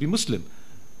happens to be Muslim.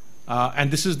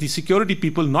 And this is the security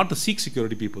people, not the Sikh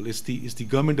security people. It's the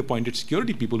government-appointed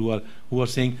security people who are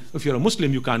saying, if you're a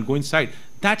Muslim, you can't go inside.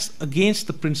 That's against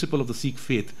the principle of the Sikh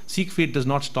faith. Sikh faith does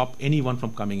not stop anyone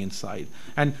from coming inside.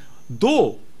 And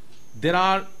though there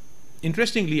are,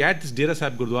 interestingly, at this Dera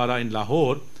Sahib Gurdwara in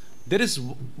Lahore, there is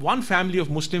one family of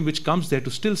Muslim which comes there to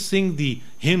still sing the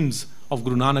hymns of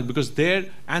Guru Nanak, because their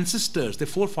ancestors, their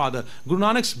forefather, Guru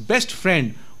Nanak's best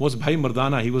friend was Bhai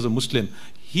Mardana. He was a Muslim.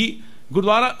 Guru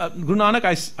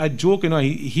Nanak, I joke,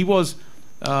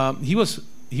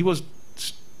 he was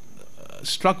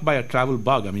struck by a travel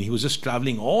bug. I mean, he was just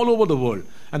traveling all over the world,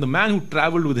 and the man who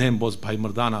traveled with him was Bhai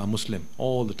Mardana, a Muslim,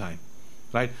 all the time,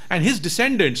 right? And his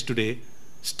descendants today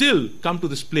still come to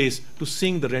this place to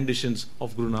sing the renditions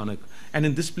of Guru Nanak. And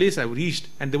in this place I reached,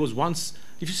 and there was once,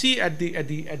 if you see at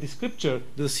the scripture,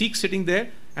 there's a Sikh sitting there,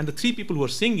 and the three people who are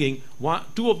singing,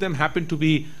 two of them happen to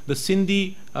be the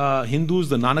Sindhi Hindus,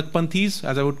 the Nanakpanthis,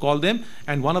 as I would call them,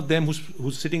 and one of them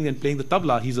who's sitting and playing the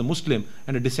tabla, he's a Muslim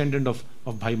and a descendant of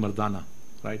Bhai Mardana,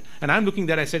 right? And I'm looking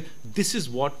there, I said, this is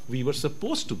what we were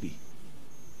supposed to be.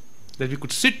 That we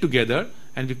could sit together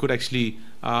and we could actually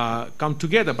come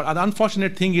together. But the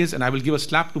unfortunate thing is, and I will give a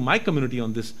slap to my community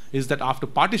on this, is that after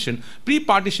partition,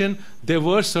 pre-partition, there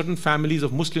were certain families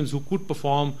of Muslims who could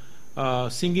perform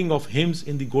singing of hymns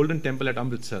in the Golden Temple at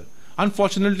Amritsar.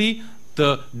 Unfortunately,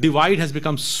 the divide has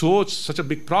become such a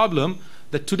big problem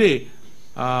that today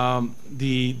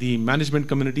the management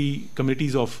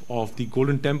committees of the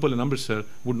Golden Temple in Amritsar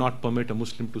would not permit a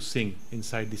Muslim to sing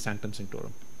inside the Sanctum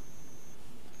Sanctorum.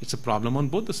 It's a problem on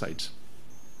both the sides.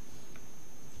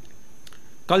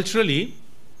 Culturally,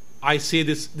 I say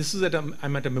this is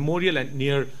I'm at a memorial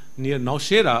near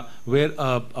Nowshera, where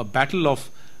a battle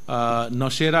of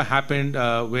Nowshera happened,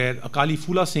 where Akali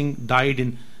Phula Singh died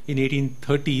in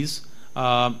 1830s.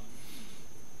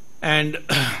 And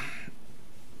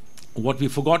what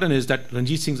we've forgotten is that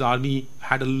Ranjit Singh's army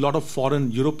had a lot of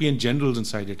foreign European generals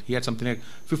inside it. He had something like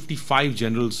 55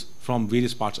 generals from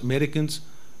various parts, Americans,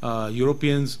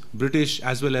 Europeans, British,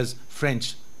 as well as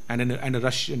French, and a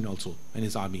Russian also in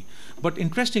his army. But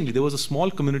interestingly, there was a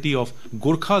small community of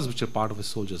Gorkhas which are part of his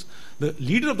soldiers. The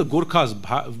leader of the Gorkhas,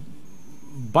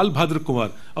 Balbhadra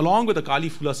Kumar, along with Akali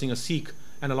Phula Singh, a Sikh,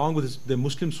 and along with the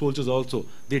Muslim soldiers also,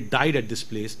 they died at this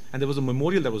place. And there was a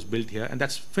memorial that was built here, and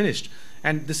that's finished.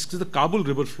 And this is the Kabul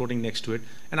River floating next to it.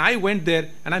 And I went there,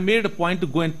 and I made it a point to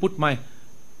go and put my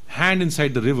hand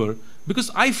inside the river, because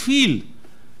I feel,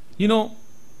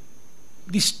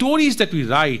 the stories that we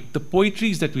write, the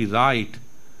poetries that we write,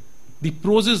 the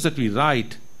proses that we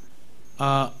write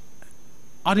are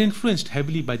influenced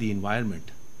heavily by the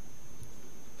environment.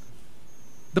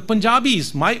 The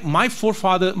Punjabis, my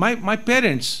forefather, my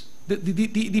parents,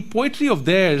 the poetry of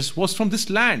theirs was from this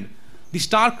land. The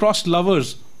star-crossed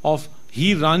lovers of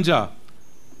Heer Ranja,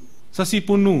 Sasi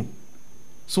Punnu,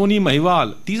 Soni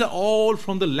Mahiwal, these are all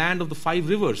from the land of the 5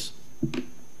 rivers.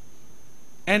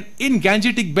 And in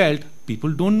Gangetic Belt,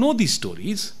 people don't know these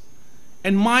stories.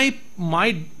 And my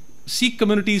Sikh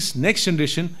community's next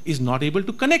generation is not able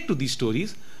to connect to these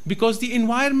stories because the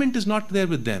environment is not there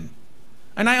with them.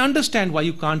 And I understand why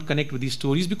you can't connect with these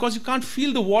stories, because you can't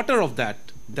feel the water of that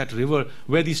river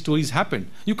where these stories happened.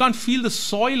 You can't feel the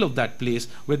soil of that place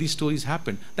where these stories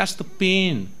happened. That's the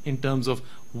pain in terms of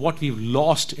what we've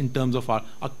lost in terms of our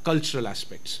cultural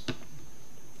aspects.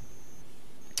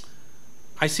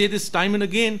 I say this time and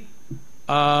again,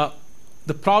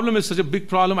 the problem is such a big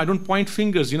problem. I don't point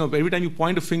fingers. Every time you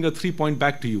point a finger, 3 point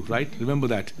back to you, right? Remember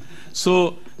that.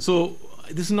 So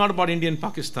this is not about India and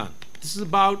Pakistan. This is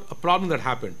about a problem that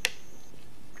happened.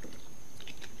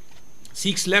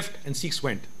 Sikhs left and Sikhs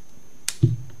went.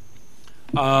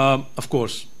 Of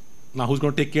course, now who's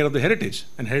going to take care of the heritage?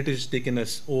 And heritage is taken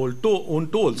as own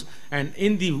tolls. And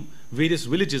in the various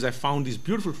villages, I found these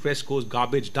beautiful frescoes,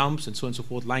 garbage dumps, and so on and so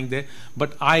forth lying there.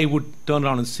 But I would turn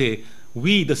around and say,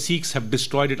 we, the Sikhs, have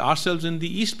destroyed it ourselves in the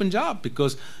East Punjab,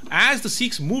 because as the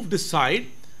Sikhs moved this side,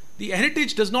 the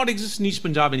heritage does not exist in East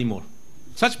Punjab anymore.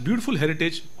 Such beautiful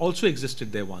heritage also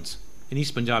existed there once in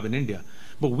East Punjab in India.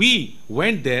 But we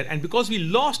went there, and because we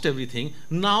lost everything,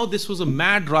 now this was a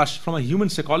mad rush from a human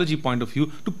psychology point of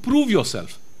view to prove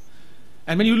yourself.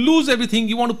 And when you lose everything,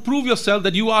 you want to prove yourself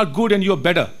that you are good and you are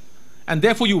better. And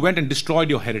therefore you went and destroyed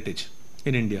your heritage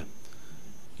in India.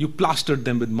 You plastered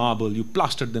them with marble, you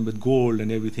plastered them with gold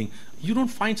and everything. You don't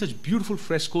find such beautiful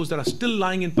frescoes that are still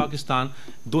lying in Pakistan,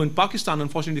 though in Pakistan,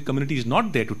 unfortunately, the community is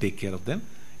not there to take care of them.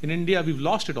 In India, we've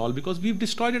lost it all because we've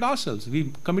destroyed it ourselves.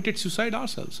 We've committed suicide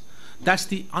ourselves. That's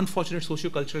the unfortunate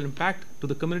socio-cultural impact to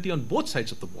the community on both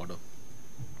sides of the border.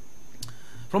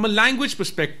 From a language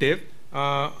perspective,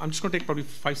 I'm just going to take probably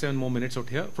 5-7 more minutes out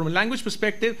here. From a language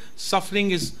perspective, suffering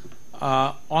is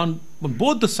on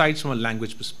both the sides from a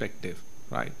language perspective,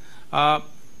 right?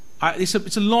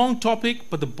 It's a long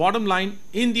topic, but the bottom line,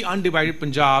 in the undivided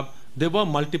Punjab, there were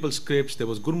multiple scripts. There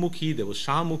was Gurmukhi, there was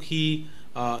Shahmukhi,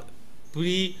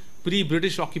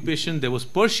 pre-British occupation, there was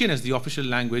Persian as the official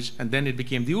language, and then it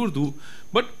became the Urdu.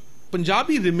 But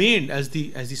Punjabi remained as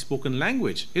the spoken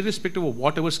language, irrespective of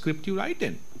whatever script you write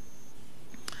in.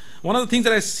 One of the things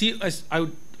that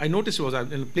I noticed was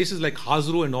in places like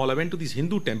Hazro and all, I went to these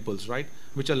Hindu temples, right,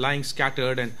 which are lying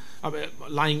scattered and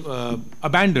lying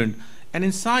abandoned. And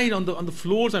inside on the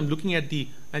floors, I'm looking at the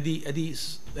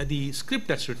script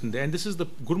that's written there, and this is the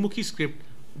Gurmukhi script,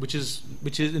 which is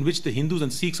in which the Hindus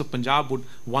and Sikhs of Punjab would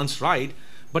once write.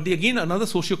 But again, another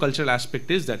socio-cultural aspect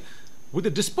is that with the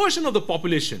dispersion of the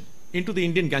population into the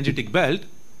Indian Gangetic belt,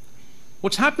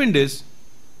 what's happened is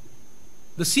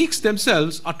the Sikhs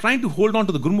themselves are trying to hold on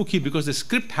to the Gurmukhi because the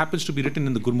script happens to be written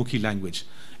in the Gurmukhi language.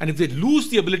 And if they lose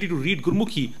the ability to read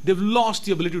Gurmukhi, they've lost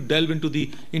the ability to delve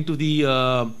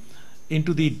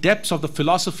into the depths of the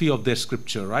philosophy of their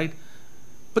scripture, right?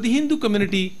 But the Hindu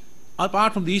community,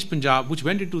 apart from the East Punjab, which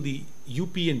went into the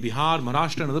UP and Bihar,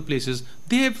 Maharashtra and other places,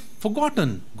 they have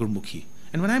forgotten Gurmukhi.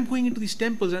 And when I'm going into these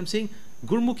temples, I'm saying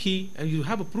Gurmukhi, and you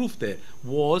have a proof there,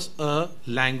 was a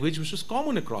language which was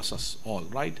common across us all,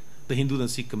 right? The Hindu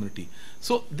and Sikh community.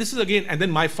 So this is again, and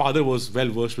then my father was well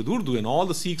versed with Urdu, and all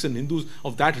the Sikhs and Hindus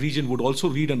of that region would also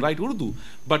read and write Urdu.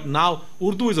 But now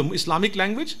Urdu is an Islamic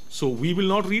language, so we will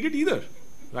not read it either,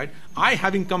 right? I,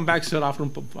 having come back, sir, after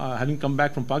having come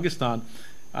back from Pakistan,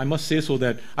 I must say so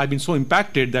that I've been so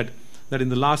impacted that in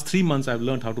the last 3 months I've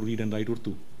learned how to read and write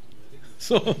Urdu.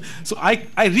 So I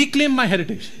reclaim my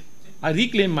heritage. I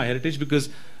reclaim my heritage because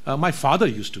my father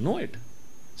used to know it.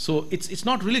 So it's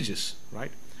not religious,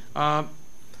 right?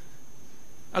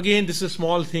 Again, this is a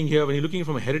small thing here. When you're looking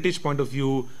from a heritage point of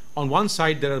view, on one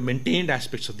side there are maintained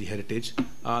aspects of the heritage.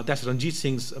 That's Ranjit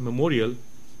Singh's memorial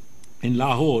in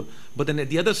Lahore. But then at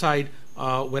the other side,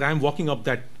 where I'm walking up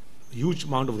that huge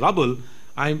amount of rubble,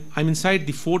 I'm inside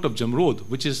the fort of Jamrod,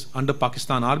 which is under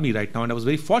Pakistan Army right now, and I was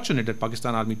very fortunate that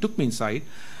Pakistan Army took me inside,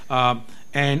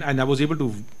 and I was able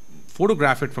to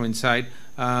photograph it from inside.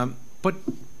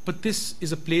 But this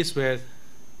is a place where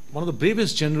one of the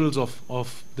bravest generals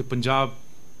of the Punjab,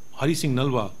 Hari Singh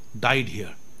Nalwa, died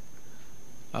here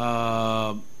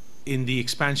in the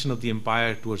expansion of the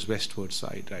empire towards westward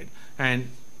side, right?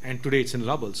 And today it's in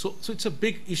rubble. So it's a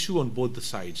big issue on both the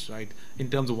sides, right? In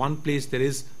terms of one place, there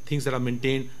is things that are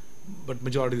maintained, but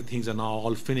majority of the things are now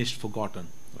all finished, forgotten,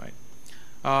 right?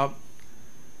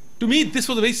 To me, this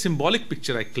was a very symbolic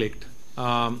picture I clicked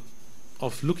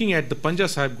of looking at the Panja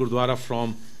Sahib Gurdwara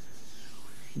from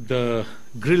the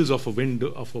grills of a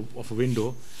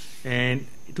window, and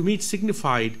to me it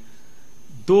signified,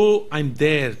 though I'm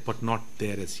there but not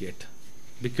there as yet,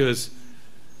 because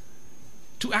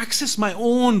to access my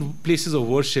own places of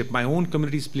worship, my own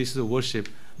community's places of worship,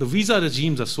 the visa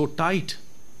regimes are so tight.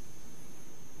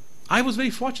 I was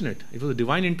very fortunate. It was a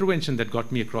divine intervention that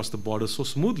got me across the border so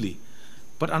smoothly.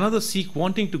 But another Sikh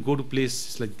wanting to go to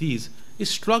places like these is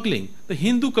struggling. The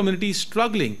Hindu community is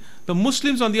struggling. The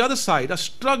Muslims on the other side are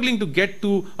struggling to get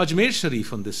to Ajmer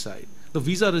Sharif on this side. The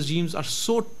visa regimes are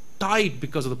so tight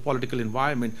because of the political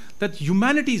environment that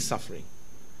humanity is suffering.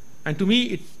 And to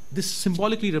me, this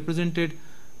symbolically represented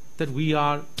that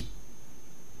our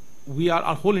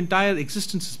whole entire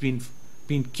existence has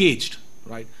been caged,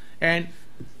 right? And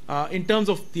in terms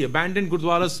of the abandoned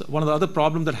gurdwaras, one of the other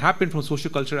problems that happened from a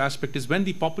socio-cultural aspect is when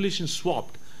the population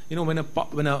swapped. You know,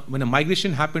 when a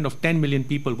migration happened of 10 million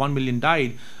people, 1 million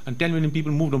died, and 10 million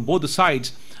people moved on both the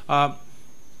sides, a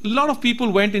lot of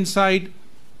people went inside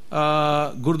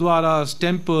gurdwaras,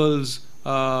 temples,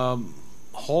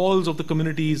 halls of the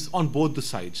communities on both the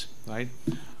sides, right?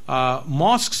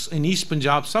 Mosques in East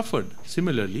Punjab suffered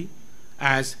similarly,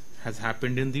 as has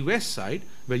happened in the west side,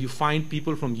 where you find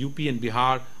people from UP and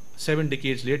Bihar 7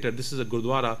 decades later. This is a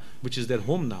gurdwara which is their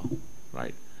home now,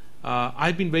 right?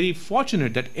 I've been very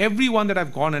fortunate that everyone that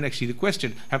I've gone and actually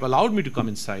requested have allowed me to come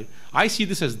inside. I see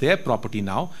this as their property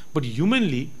now, but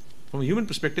humanly, from a human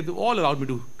perspective, they've all allowed me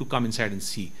to come inside and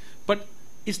see. But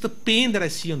it's the pain that I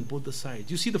see on both the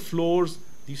sides. You see the floors,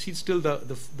 you see still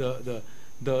the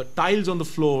tiles on the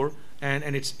floor,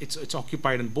 and it's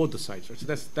occupied on both the sides. Right? So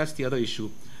that's the other issue.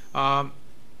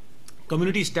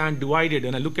 Communities stand divided,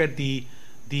 and I look at the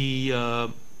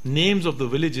names of the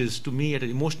villages. To me, at an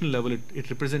emotional level, it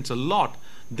represents a lot.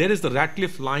 There is the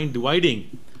Ratcliffe line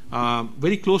dividing,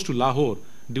 very close to Lahore,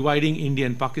 dividing India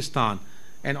and Pakistan.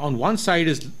 And on one side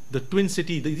is the twin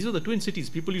city. These are the twin cities.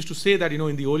 People used to say that,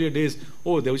 in the earlier days,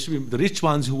 there used to be the rich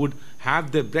ones who would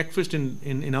have their breakfast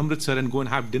in Amritsar and go and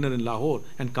have dinner in Lahore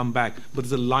and come back. But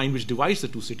there's a line which divides the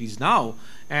two cities now.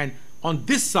 And on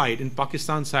this side, in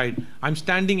Pakistan side, I'm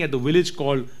standing at the village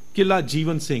called Killa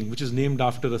Jeevan Singh, which is named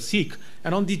after a Sikh.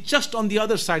 And just on the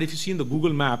other side, if you see in the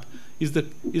Google map, is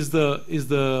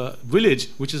the village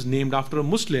which is named after a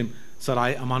Muslim,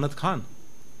 Sarai Amanat Khan.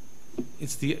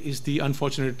 It's the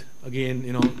unfortunate, again,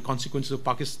 consequences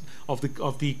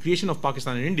of the creation of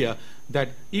Pakistan and India, that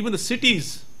even the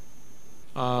cities,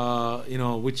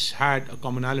 which had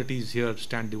commonalities here,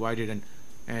 stand divided,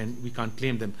 and we can't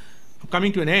claim them.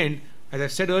 Coming to an end, as I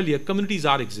said earlier, communities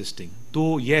are existing.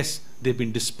 Though, yes, they've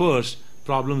been dispersed,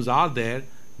 problems are there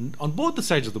on both the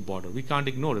sides of the border. We can't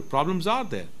ignore it. Problems are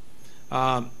there.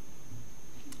 But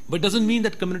it doesn't mean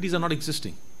that communities are not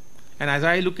existing. And as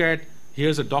I look at,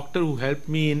 here's a doctor who helped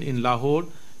me in Lahore.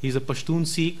 He's a Pashtun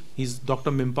Sikh. He's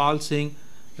Dr. Mimpal Singh.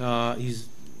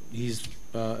 He's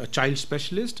a child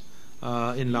specialist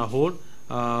in Lahore.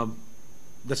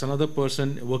 That's another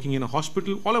person working in a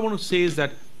hospital. All I want to say is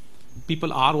that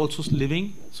people are also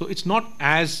living. So it's not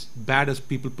as bad as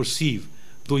people perceive.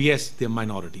 Though, yes, they're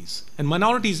minorities. And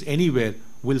minorities anywhere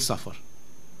will suffer.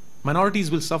 Minorities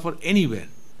will suffer anywhere.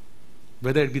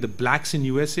 Whether it be the blacks in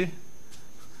USA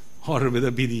or whether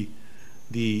it be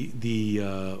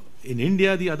in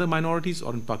India, the other minorities,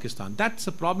 or in Pakistan. That's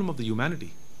a problem of the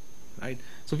humanity, right?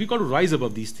 So we've got to rise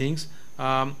above these things.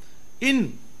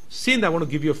 In Sindh, I want to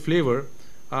give you a flavor.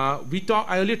 I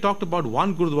earlier talked about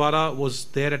one Gurdwara was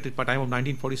there at the time of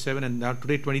 1947, and now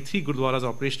today 23 Gurdwaras are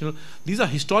operational. These are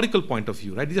historical point of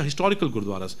view, right? These are historical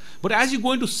Gurdwaras. But as you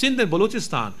go into Sindh and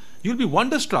Balochistan, you'll be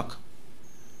wonderstruck.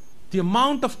 The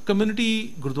amount of community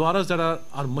Gurdwaras that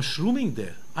are mushrooming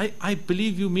there. I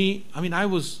believe you me, I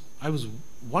was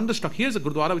wonderstruck. Here's a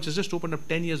Gurdwara which has just opened up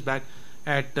 10 years back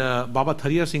at Baba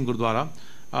Thariya Singh Gurdwara,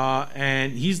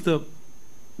 and he's the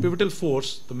pivotal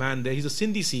force, the man there. He's a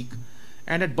Sindhi Sikh.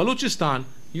 And at Balochistan,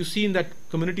 you see in that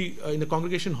community, in the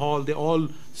congregation hall, they're all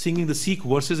singing the Sikh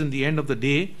verses in the end of the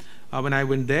day. When I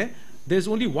went there, there's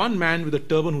only one man with a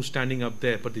turban who's standing up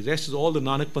there, but the rest is all the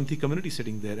Nanakpanthi community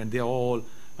sitting there, and they're all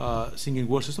singing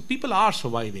verses. So people are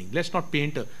surviving. Let's not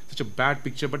paint such a bad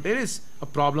picture, but there is a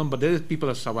problem, but people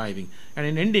are surviving. And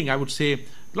in ending, I would say, a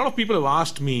lot of people have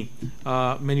asked me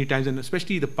many times, and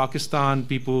especially the Pakistan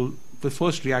people, the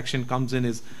first reaction comes in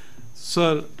is,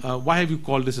 sir, why have you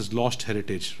called this as lost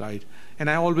heritage, right? And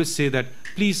I always say that,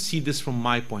 please see this from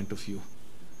my point of view.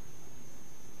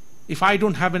 If I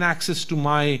don't have an access to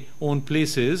my own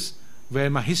places where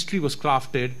my history was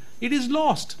crafted, it is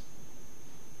lost.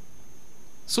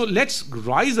 So let's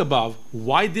rise above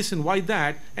why this and why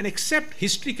that, and accept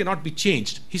history cannot be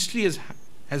changed. History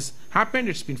has happened,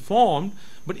 it's been formed,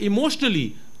 but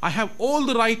emotionally, I have all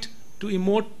the right to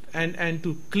emote and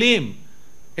to claim,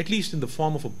 at least in the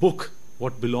form of a book,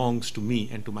 what belongs to me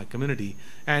and to my community.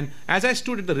 And as I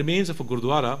stood at the remains of a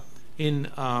Gurdwara in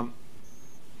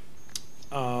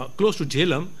close to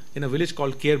Jhelum, in a village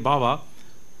called Kher Bawa,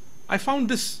 I found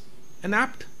an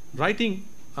apt writing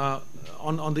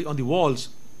on the walls,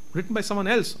 written by someone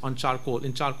else in charcoal.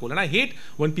 And I hate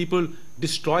when people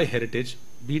destroy heritage,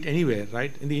 be it anywhere,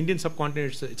 right? In the Indian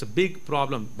subcontinent, it's a big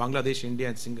problem. Bangladesh,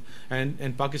 India,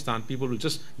 and Pakistan, people will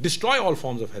just destroy all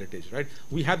forms of heritage, right?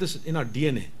 We have this in our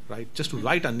DNA, right? Just to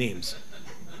write our names.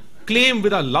 Claim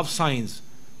with our love signs,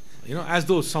 as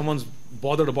though someone's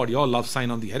bothered about your love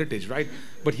sign on the heritage, right?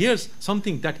 But here's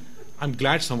something that I'm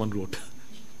glad someone wrote.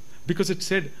 Because it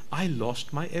said, I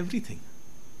lost my everything.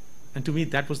 And to me,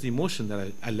 that was the emotion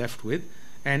that I left with.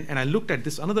 And I looked at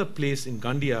this another place in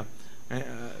Gandia,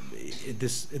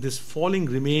 this falling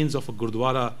remains of a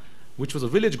Gurdwara, which was a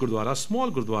village Gurdwara, a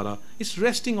small Gurdwara. It's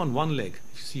resting on one leg.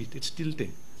 If you see it, it's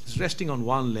tilting. It's resting on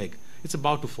one leg. It's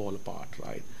about to fall apart,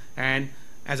 right? And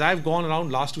as I've gone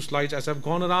around, last two slides, as I've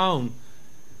gone around,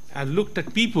 I've looked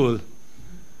at people.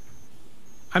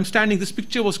 I'm standing, this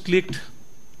picture was clicked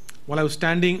while I was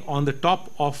standing on the top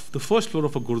of the first floor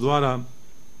of a Gurdwara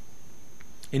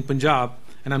in Punjab,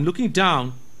 and I'm looking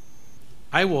down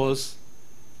I was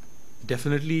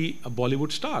definitely a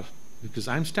Bollywood star, because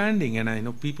I'm standing and I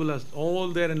know people are all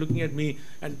there and looking at me,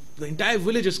 and the entire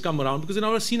village has come around because they've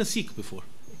never seen a Sikh before.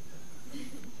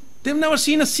 They've never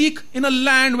seen a Sikh in a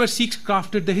land where Sikhs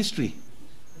crafted the history.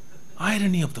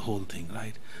 Irony of the whole thing,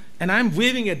 right? And I'm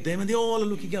waving at them, and they all are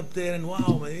looking up there, and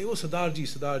wow, man, oh, Sardarji,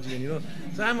 Sardarji, and you know,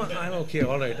 so I'm okay,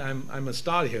 all right, I'm a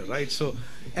star here, right? So,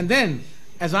 and then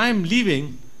as I'm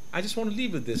leaving, I just want to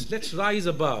leave with this: let's rise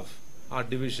above our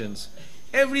divisions.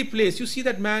 Every place, you see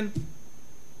that man,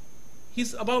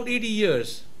 he's about 80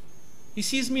 years. He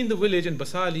sees me in the village in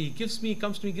Basali, he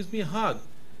comes to me, gives me a hug.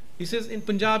 He says in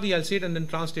Punjabi, I'll say it and then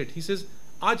translate. He says,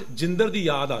 "Aaj Jinder di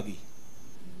yaad aa gayi."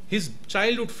 His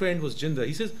childhood friend was Jinder.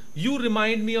 He says, "You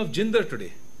remind me of Jinder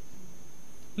today."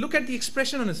 Look at the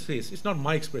expression on his face. It's not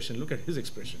my expression. Look at his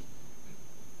expression.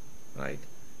 Right?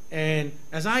 And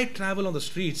as I travel on the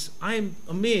streets, I'm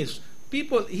amazed.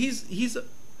 People,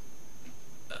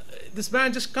 this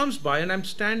man just comes by, and I'm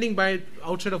standing by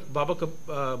outside of Baba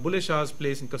Bulle Shah's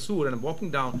place in Kasur, and I'm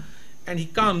walking down, and he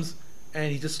comes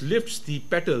and he just lifts the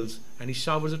petals and he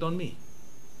showers it on me.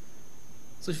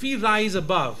 So if we rise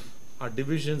above our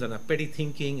divisions and our petty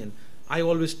thinking, and I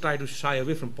always try to shy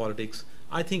away from politics,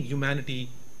 I think humanity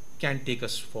can take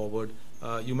us forward.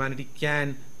 Humanity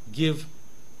can give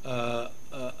a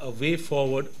way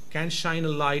forward, can shine a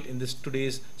light in this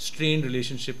today's strained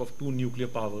relationship of two nuclear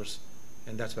powers,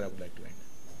 and that's where I would like to end.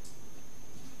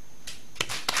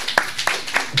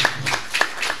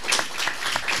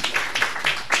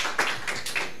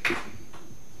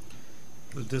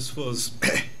 Well, this was,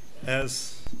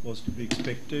 as was to be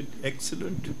expected,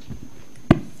 excellent.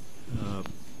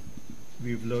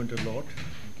 We've learned a lot.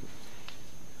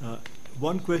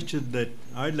 One question that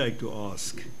I'd like to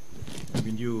ask, I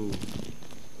mean, you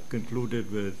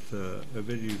concluded with a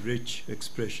very rich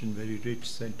expression, very rich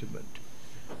sentiment,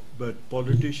 but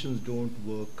politicians don't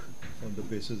work on the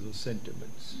basis of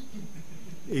sentiments.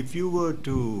 If you were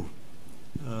to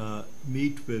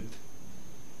meet with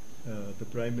the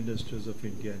Prime Ministers of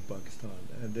India and Pakistan,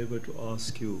 and they were to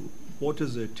ask you, what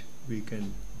is it we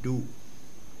can do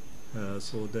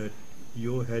so that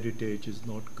your heritage is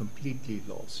not completely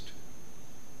lost,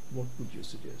 what would you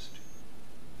suggest?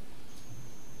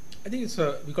 I think it's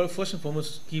we got to first and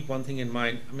foremost keep one thing in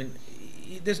mind. I mean,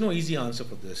 there's no easy answer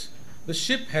for this. The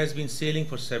ship has been sailing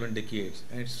for 7 decades,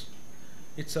 and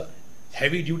it's a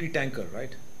heavy-duty tanker,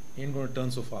 right? Ain't going to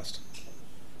turn so fast.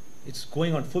 It's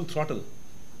going on full throttle.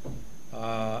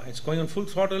 It's going on full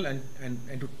throttle, and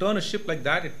to turn a ship like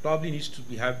that, it probably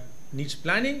needs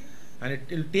planning, and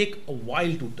it'll take a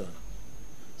while to turn.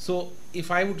 So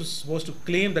if I was to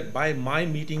claim that by my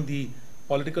meeting the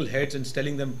political heads and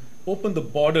telling them open the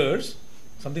borders,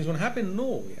 something's going to happen, no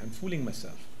way, I'm fooling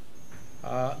myself.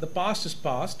 The past is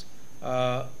past.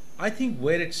 I think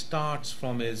where it starts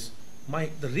from is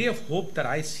the ray of hope that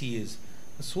I see is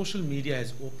the social media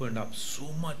has opened up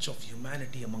so much of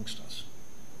humanity amongst us.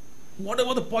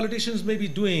 Whatever the politicians may be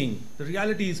doing, the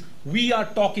reality is we are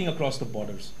talking across the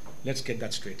borders. Let's get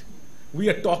that straight. We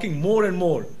are talking more and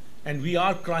more, and we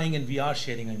are crying and we are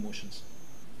sharing our emotions.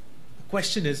 The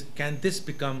question is, can this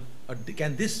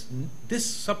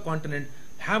subcontinent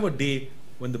have a day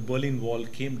when the Berlin Wall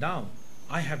came down?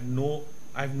 I have no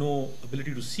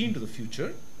ability to see into the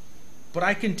future, but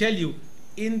I can tell you,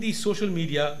 in the social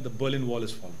media, the Berlin Wall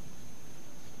is falling.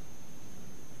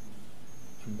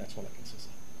 And that's all I can say.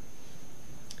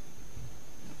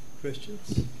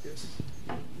 Questions? Yes.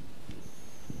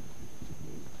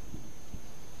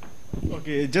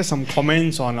 Okay, just some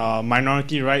comments on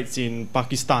minority rights in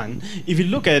Pakistan. If you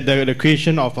look at the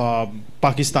creation of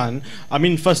Pakistan, I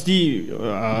mean, firstly,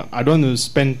 I don't want to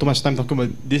spend too much time talking about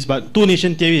this, but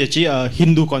two-nation theory is actually a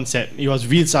Hindu concept. It was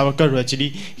Veer Savarkar who actually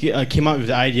came up with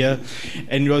the idea,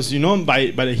 and it was,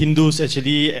 by the Hindus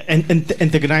actually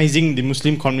antagonizing the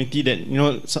Muslim community that,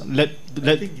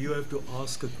 I think you have to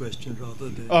ask a question rather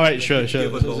than. All right, sure.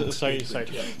 Sorry.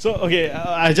 Yeah. So okay,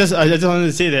 I just wanted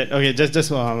to say that. Okay,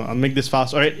 just I'll make this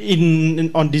fast. All right,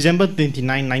 on December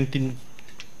 29,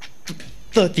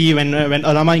 1930, when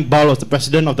Allama Iqbal was the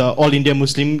president of the All India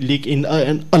Muslim League in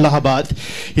Allahabad,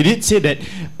 he did say that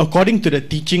according to the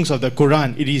teachings of the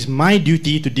Quran, it is my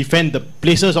duty to defend the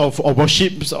places of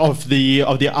worships of the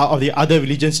other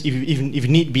religions if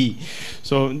need be.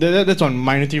 So that's on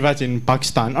minority rights in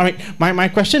Pakistan. All right, my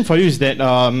question for you is that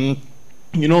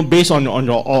based on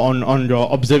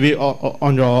your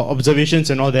observations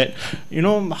and all that,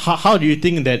 how do you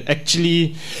think that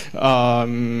actually how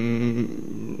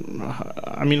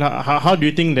do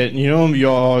you think that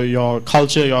your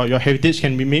culture, your heritage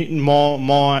can be made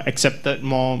more accepted,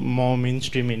 more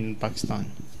mainstream in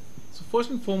Pakistan? So first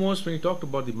and foremost, when you talked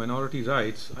about the minority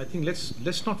rights, I think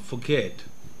let's not forget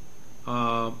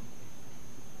Muslims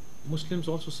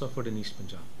also suffered in East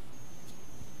Punjab.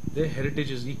 Their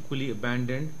heritage is equally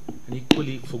abandoned and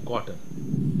equally forgotten,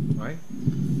 right?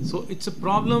 So it's a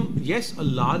problem. Yes, a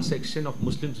large section of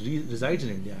Muslims resides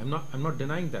in India. I'm not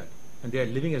denying that, and they are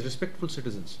living as respectful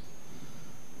citizens.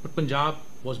 But Punjab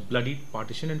was bloodied,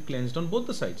 partitioned, and cleansed on both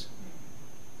the sides,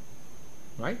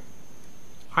 right?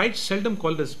 I seldom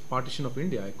call it as partition of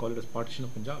India. I call it as partition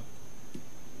of Punjab.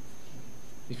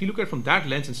 If you look at it from that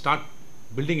lens and start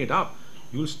building it up,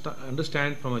 you'll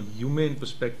understand from a humane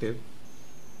perspective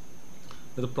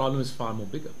that the problem is far more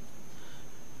bigger.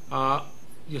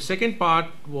 Your second part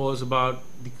was about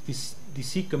the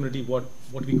Sikh community, what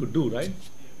we could do, right?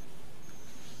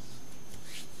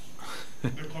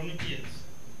 Your community is.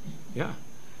 Yeah,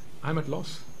 I'm at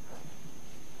loss.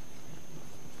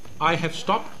 I have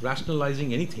stopped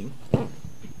rationalizing anything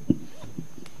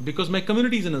because my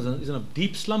community is in a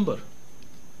deep slumber.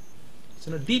 It's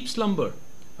in a deep slumber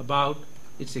about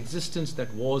its existence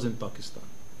that was in Pakistan.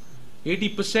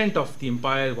 80% of the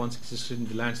empire once existed in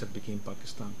the lands that became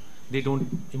Pakistan. They don't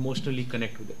emotionally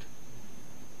connect with it.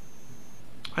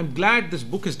 I'm glad this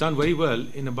book has done very well.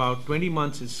 In about 20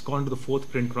 months, it's gone to the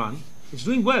 4th print run. It's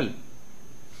doing well.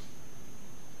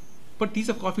 But these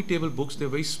are coffee table books. They're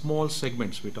very small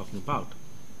segments we're talking about.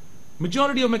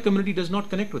 Majority of my community does not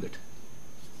connect with it.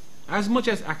 As much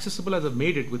as accessible as I've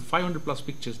made it with 500 plus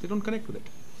pictures, they don't connect with it.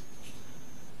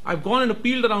 I've gone and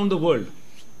appealed around the world.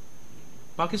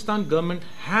 Pakistan government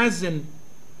has an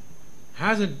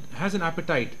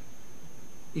appetite.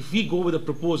 If we go with a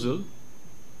proposal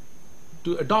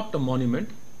to adopt a monument,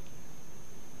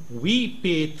 we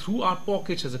pay through our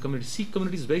pockets as a community. Sikh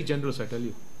community is very generous, I tell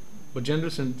you, but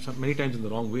generous in many times in the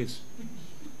wrong ways.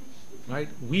 Right?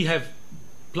 We have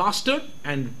plastered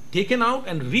and taken out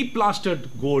and replastered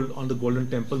gold on the Golden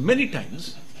Temple many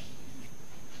times.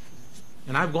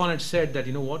 And I've gone and said that,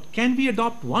 you know what, can we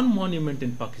adopt one monument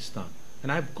in Pakistan?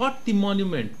 And I've got the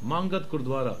monument, Mangad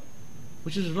Gurdwara,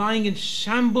 which is lying in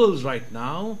shambles right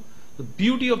now. The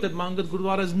beauty of that Mangad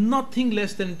Gurdwara is nothing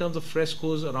less than in terms of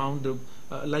frescoes around,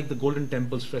 like the Golden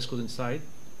Temple's frescoes inside.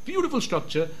 Beautiful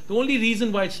structure. The only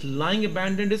reason why it's lying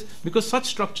abandoned is because such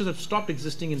structures have stopped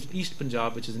existing in East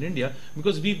Punjab, which is in India,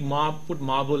 because we've put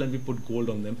marble and we put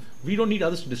gold on them. We don't need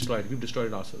others to destroy it. We've destroyed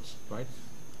it ourselves, right?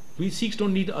 We Sikhs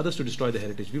don't need others to destroy the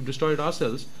heritage. We've destroyed it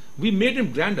ourselves. We made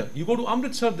him grander. You go to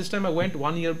Amritsar, this time I went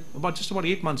 1 year, just about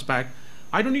 8 months back.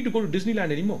 I don't need to go to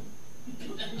Disneyland anymore.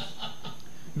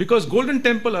 Because Golden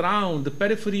Temple around, the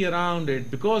periphery around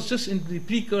it, because just in the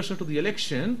precursor to the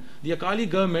election, the Akali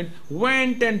government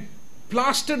went and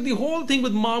plastered the whole thing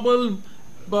with marble,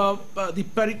 the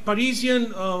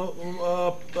Parisian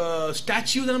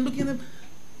statues, and I'm looking at them.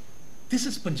 This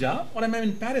is Punjab, or am I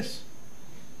in Paris?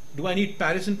 Do I need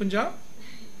Paris in Punjab?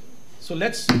 So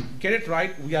let's get it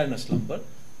right. We are in a slumber.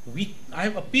 I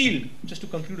have appealed, just to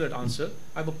conclude that answer,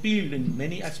 I've appealed in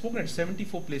I've spoken at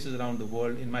 74 places around the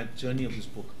world in my journey of this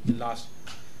book,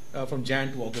 from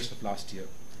Jan to August of last year.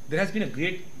 There has been a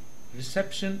great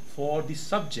reception for the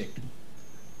subject,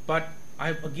 but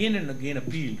I've again and again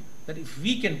appealed that if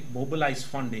we can mobilize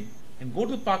funding and go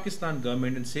to the Pakistan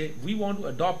government and say, we want to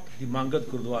adopt the Mangad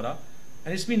Gurdwara,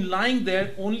 and it's been lying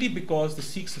there only because the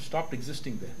Sikhs have stopped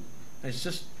existing there. And it's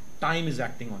just time is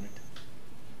acting on it.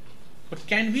 But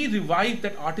can we revive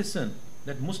that artisan,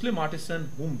 that Muslim artisan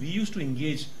whom we used to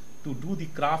engage to do the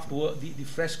craft work, the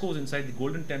frescoes inside the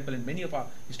Golden Temple and many of our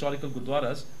historical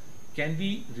gurdwaras? Can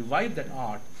we revive that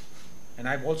art? And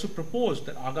I've also proposed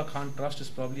that Aga Khan Trust is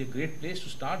probably a great place to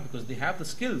start because they have the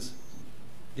skills.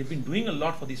 They've been doing a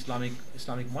lot for the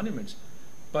Islamic monuments.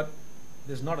 But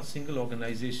there's not a single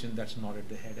organization that's nodded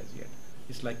their head as yet.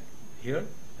 It's like here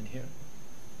and here.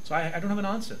 So I don't have an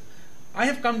answer. I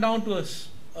have come down to a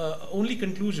only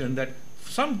conclusion that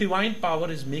some divine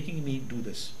power is making me do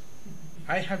this.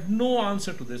 I have no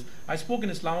answer to this. I spoke in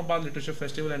Islamabad Literature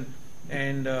Festival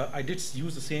and I did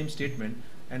use the same statement,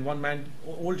 and one man,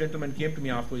 old gentleman, came to me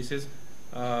after. He says,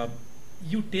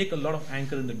 you take a lot of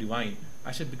anchor in the divine.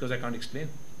 I said, because I can't explain.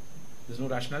 There's no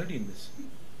rationality in this,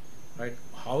 right?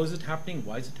 How is it happening?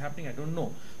 Why is it happening? I don't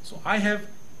know. So I have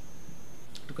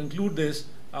to conclude this.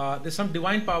 There's some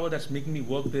divine power that's making me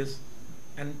work this.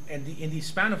 And in the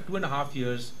span of 2.5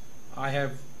 years, I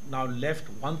have now left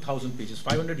 1,000 pages,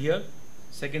 500 here,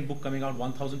 second book coming out,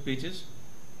 1,000 pages.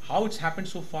 How it's happened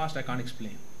so fast, I can't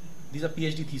explain. These are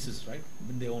PhD theses, right,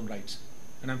 in their own rights.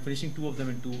 And I'm finishing 2 of them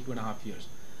in 2.5 years.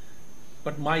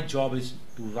 But my job is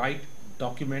to write,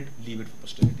 document, leave it for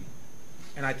posterity.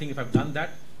 And I think if I've done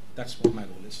that, that's what my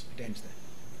role is. It ends there.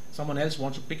 Someone else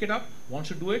wants to pick it up, wants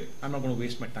to do it. I'm not going to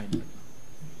waste my time.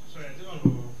 Sorry, I just want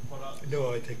to follow up.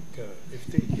 No, I think if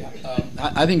they...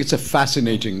 I think it's a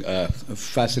fascinating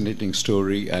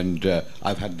story, and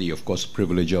I've had the, of course,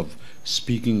 privilege of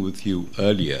speaking with you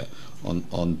earlier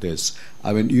on this.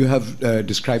 I mean, you have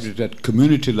described it at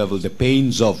community level, the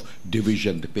pains of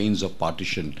division, the pains of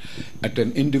partition. At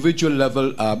an individual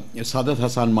level, Sadat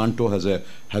Hassan Manto has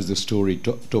the story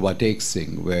Toba Takes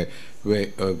Singh, where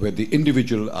the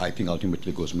individual, I think,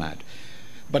 ultimately goes mad.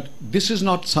 But this is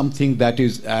not something that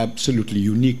is absolutely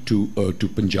unique to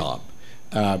Punjab.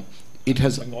 It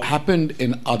has happened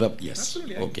in other. Yes.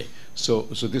 Absolutely. Okay. So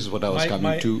this is what I was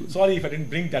coming to. Sorry if I didn't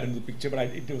bring that into the picture, but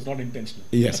it was not intentional.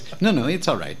 Yes. No, it's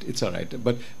all right. It's all right.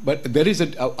 But there is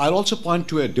I'll also point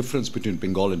to a difference between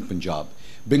Bengal and Punjab.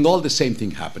 Bengal, the same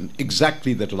thing happened.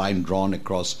 Exactly that line drawn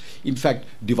across. In fact,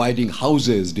 dividing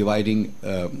houses,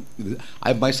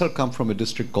 I myself come from a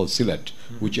district called Sylhet,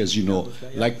 which, as you know,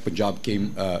 like Punjab,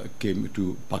 came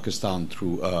to Pakistan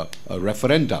through a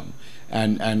referendum,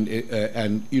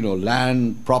 and you know,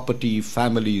 land, property,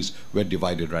 families were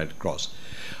divided right across.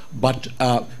 But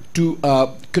to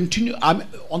continue, on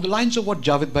the lines of what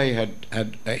Javed Bhai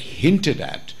had hinted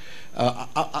at,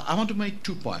 I want to make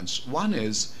 2 points. One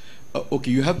is,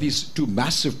 okay, you have these 2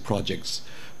 massive projects,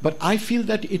 but I feel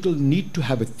that it'll need to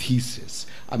have a thesis.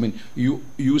 I mean,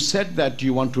 you said that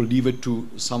you want to leave it to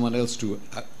someone else to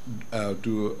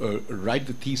write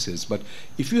the thesis, but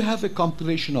if you have a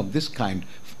compilation of this kind,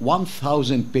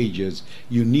 1,000 pages,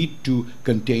 you need to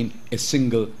contain a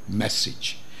single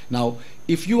message. Now,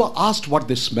 if you are asked what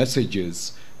this message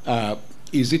is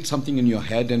it something in your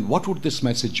head, and what would this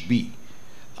message be?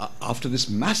 After this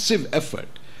massive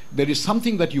effort, there is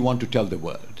something that you want to tell the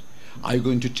world. Are you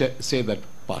going to say that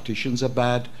partitions are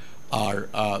bad, or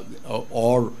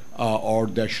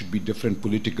there should be different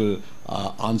political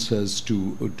answers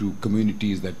to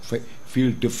communities that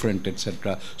feel different,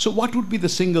 etc.? So what would be the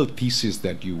single thesis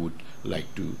that you would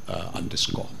like to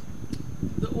underscore?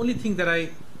 The only thing that I'm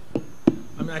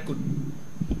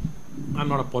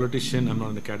not a politician, I'm not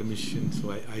an academician,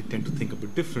 so I tend to think a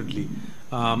bit differently.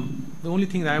 The only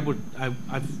thing that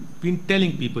I've been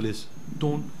telling people is,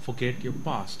 don't forget your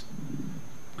past.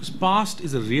 Because past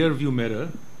is a rear view mirror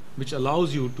which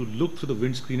allows you to look through the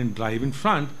windscreen and drive in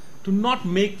front, to not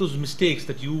make those mistakes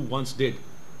that you once did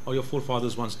or your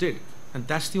forefathers once did. And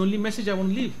that's the only message I want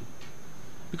to leave.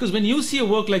 Because when you see a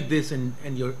work like this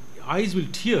and your eyes will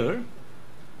tear,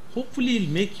 hopefully it'll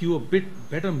make you a bit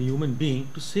better human being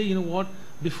to say, you know what,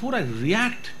 before I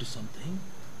react to something,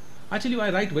 actually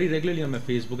I write very regularly on my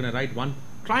Facebook, and I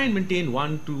try and maintain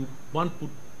one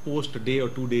post a day or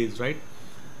 2 days, right?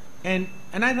 And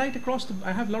I write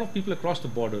I have a lot of people across the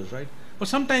borders, right? But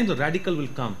sometimes a radical will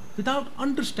come without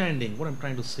understanding what I'm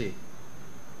trying to say,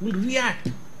 will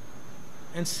react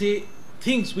and say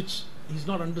things which he's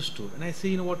not understood. And I say,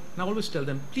 you know what, and I always tell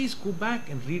them, please go back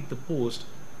and read the post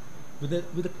with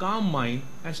a calm mind,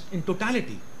 as in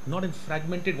totality, not in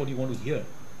fragmented what you want to hear.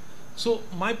 So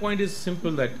my point is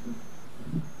simple,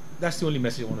 that's the only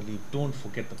message I want to leave. Don't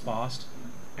forget the past,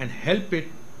 and help it,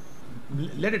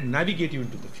 let it navigate you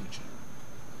into the future.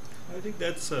 I think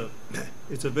it's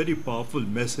a very powerful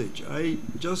message. I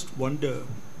just wonder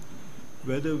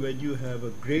whether when you have a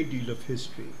great deal of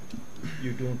history,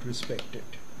 you don't respect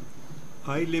it.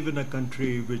 I live in a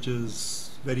country which is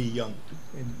very young,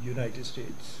 in the United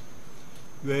States,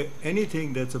 where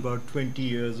anything that's about 20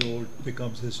 years old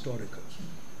becomes historical.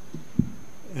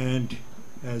 And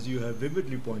as you have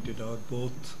vividly pointed out,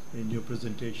 both in your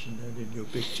presentation and in your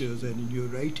pictures and in your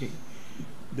writing,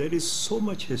 there is so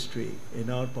much history in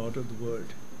our part of the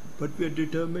world, but we are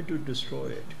determined to destroy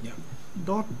it. Yeah.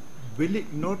 Not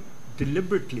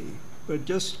deliberately, but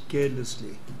just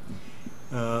carelessly.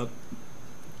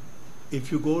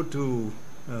 If you go to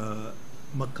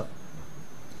Makkah,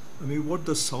 I mean, what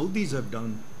the Saudis have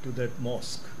done to that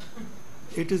mosque,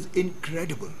 it is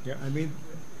incredible. Yeah. I mean,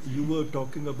 you were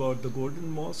talking about the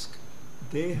Golden Mosque.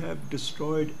 They have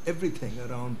destroyed everything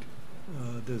around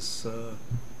this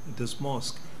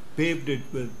mosque, paved it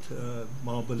with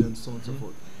marble and so on and so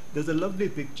forth. There's a lovely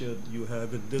picture you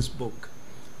have in this book.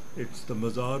 It's the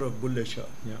Mazar of Bulle Shah,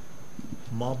 Yeah.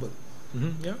 marble.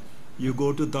 Yeah. You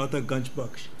go to Data Ganj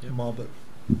Bakhsh, marble.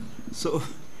 So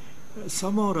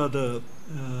somehow or other,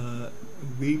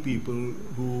 we people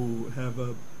who have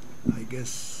I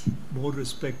guess, more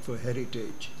respect for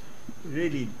heritage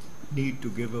really need to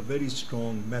give a very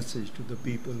strong message to the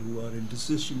people who are in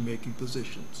decision-making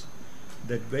positions,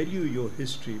 that value your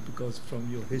history, because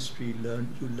from your history you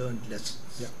learn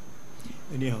lessons. Yeah.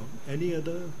 Anyhow, any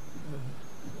other?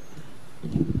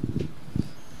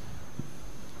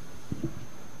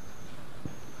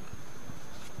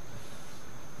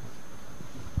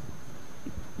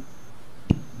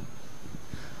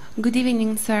 Good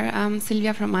evening, sir. I'm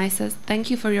Sylvia from ISIS. Thank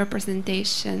you for your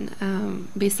presentation.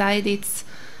 Beside its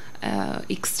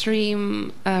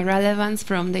extreme relevance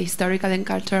from the historical and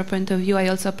cultural point of view, I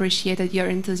also appreciated your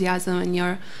enthusiasm and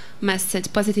your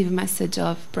message, positive message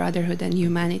of brotherhood and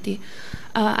humanity.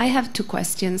 I have two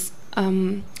questions.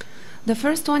 The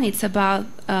first one is about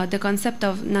the concept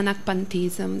of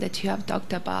Nanakpantheism that you have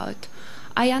talked about.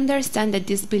 I understand that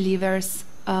these believers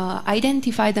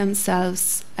identify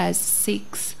themselves as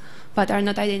Sikhs, but are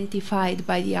not identified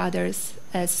by the others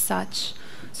as such.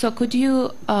 So could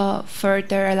you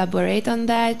further elaborate on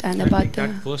that and I'll about take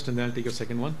that first, and then I'll take a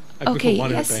second one. Okay,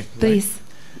 one yes, at a time, please.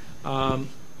 Right?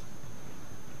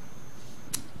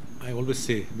 I always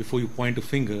say, before you point a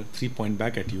finger, 3 point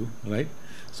back at you, right?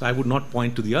 So I would not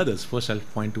point to the others. First, I'll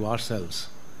point to ourselves.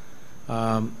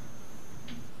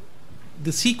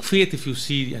 The Sikh faith, if you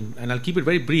see, and I'll keep it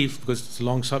very brief because it's a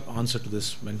long answer to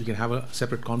this, and we can have a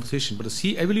separate conversation, but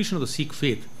the evolution of the Sikh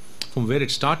faith from where it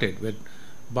started, where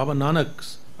Baba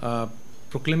Nanak's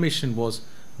proclamation was,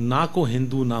 Na ko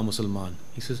Hindu, na Musalman.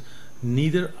 He says,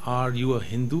 neither are you a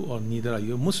Hindu or neither are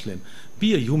you a Muslim.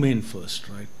 Be a humane first,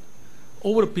 right?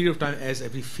 Over a period of time, as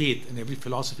every faith and every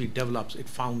philosophy develops, it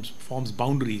forms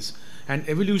boundaries. And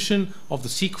evolution of the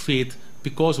Sikh faith,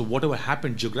 because of whatever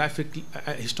happened geographically,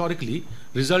 historically,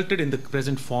 resulted in the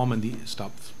present form and the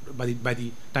stuff by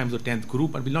the time of the 10th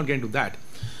group, and we'll not get into that.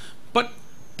 But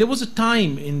there was a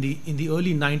time in the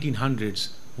early 1900s,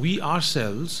 we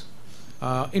ourselves,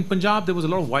 in Punjab, there was a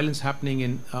lot of violence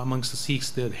happening amongst the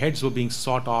Sikhs. Their heads were being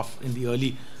sawed off in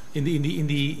the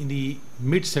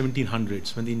mid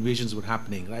 1700s when the invasions were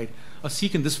happening, right? A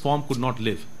Sikh in this form could not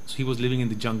live, so he was living in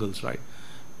the jungles, right?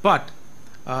 But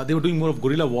they were doing more of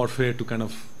guerrilla warfare to kind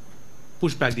of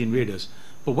push back the invaders.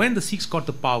 But when the Sikhs got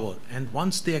the power, and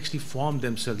once they actually formed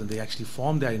themselves and they actually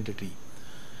formed their identity,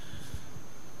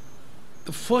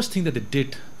 the first thing that they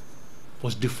did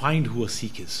was define who a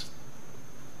Sikh is.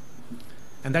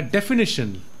 And that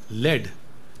definition led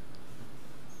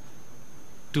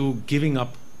to giving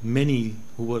up many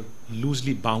who were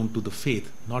loosely bound to the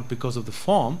faith, not because of the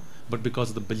form, but because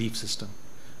of the belief system.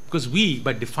 Because we,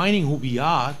 by defining who we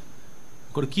are,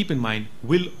 got to keep in mind,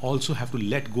 will also have to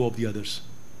let go of the others.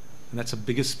 And that's the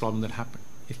biggest problem that happened,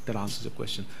 if that answers your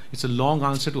question. It's a long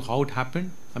answer to how it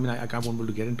happened. I mean, I won't be able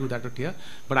to get into that here,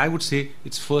 but I would say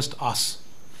it's first us.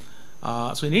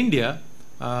 So in India,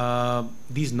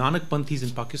 these Nanakpanthis in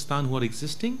Pakistan who are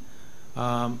existing,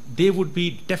 they would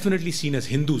be definitely seen as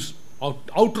Hindus,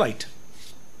 outright.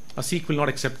 A Sikh will not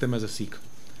accept them as a Sikh.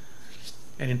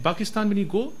 And in Pakistan, when you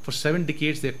go, for 7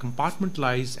 decades, they're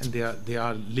compartmentalized and they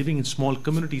are living in small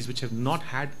communities which have not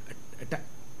had,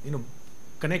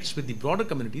 connects with the broader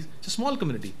communities. It's a small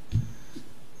community.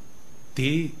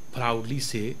 They proudly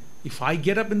say, if I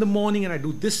get up in the morning and I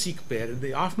do this Sikh prayer, in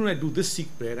the afternoon I do this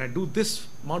Sikh prayer, and I do this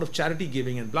amount of charity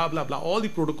giving and blah, blah, blah, all the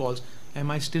protocols, am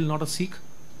I still not a Sikh?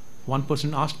 One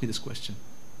person asked me this question.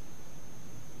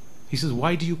 He says,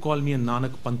 why do you call me a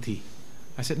Nanak Panthi?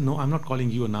 I said, no, I'm not calling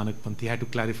you a Nanak Panthi. I had to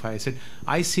clarify. I said,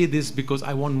 I say this because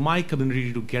I want my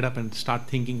community to get up and start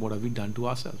thinking, what have we done to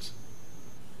ourselves?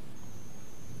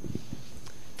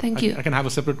 Thank you. I can have a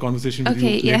separate conversation with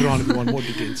you later on if you want more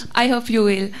details. I hope you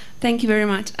will. Thank you very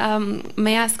much.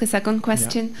 May I ask a second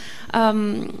question?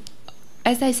 Yeah.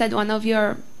 As I said, one of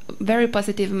your very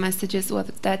positive messages was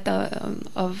that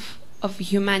of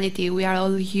humanity. We are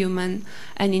all human,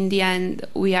 and in the end,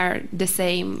 we are the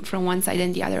same from one side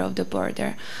and the other of the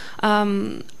border.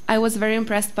 I was very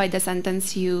impressed by the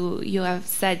sentence you have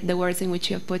said, the words in which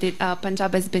you have put it.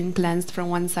 Punjab has been cleansed from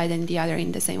one side and the other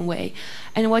in the same way.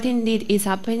 And what indeed is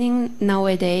happening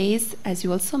nowadays, as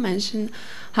you also mentioned,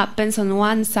 happens on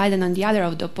one side and on the other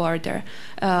of the border.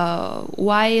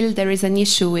 While there is an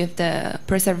issue with the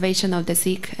preservation of the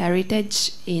Sikh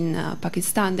heritage in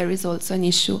Pakistan, there is also an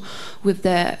issue with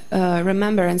the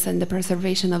remembrance and the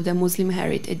preservation of the Muslim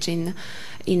heritage in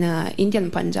Indian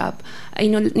Punjab.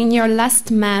 In your last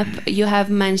map, you have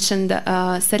mentioned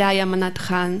Sarai Amanat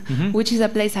Khan, which is a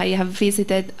place I have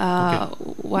visited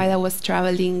while I was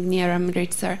traveling near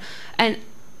Amritsar. And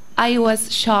I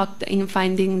was shocked in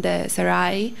finding the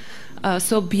Sarai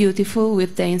so beautiful,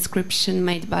 with the inscription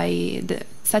made by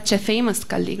such a famous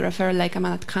calligrapher like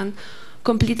Amanat Khan,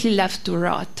 completely left to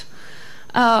rot.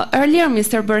 Earlier,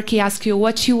 Mr. Burki asked you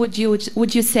what would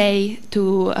you say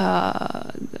to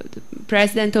the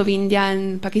President of India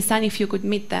and Pakistan if you could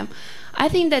meet them. I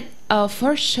think that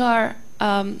for sure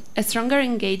a stronger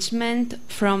engagement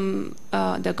from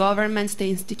the governments, the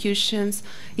institutions,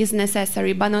 is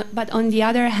necessary. But on the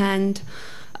other hand,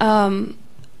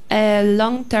 a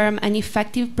long-term and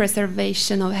effective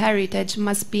preservation of heritage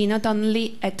must be not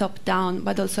only a top-down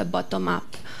but also a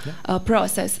bottom-up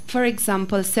process. For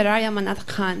example, Serai Amanat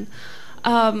Khan.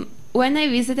 When I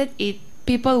visited it,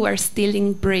 people were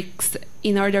stealing bricks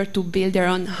in order to build their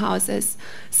own houses.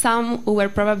 Some who were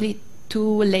probably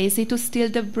too lazy to steal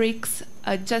the bricks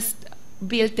just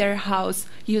built their house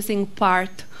using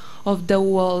part of the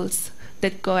walls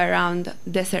that go around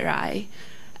the Serai.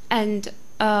 And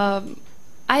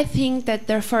I think that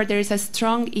therefore there is a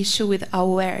strong issue with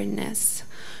awareness.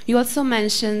 You also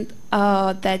mentioned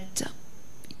that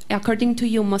according to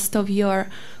you, most of your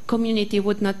community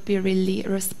would not be really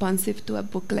responsive to a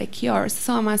book like yours.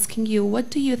 So I'm asking you, what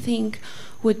do you think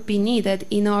would be needed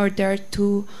in order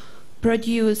to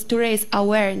raise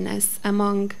awareness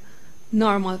among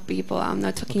normal people? I'm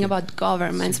not talking about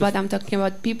governments, but I'm talking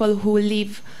about people who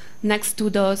live next to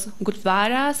those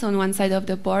gurdwaras on one side of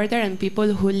the border and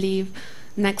people who live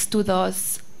next to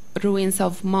those ruins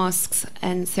of mosques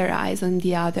and serais on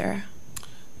the other.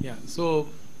 Yeah, so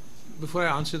before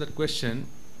I answer that question,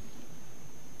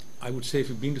 I would say if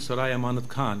you've been to Sarai Amanat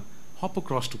Khan, hop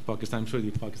across to Pakistan. I'm sure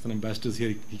the Pakistan ambassador is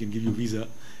here, he can give you a visa,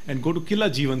 and go to Killa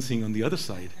Jeevan Singh on the other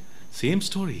side. Same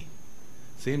story,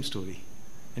 same story.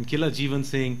 And Killa Jeevan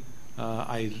Singh,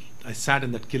 I sat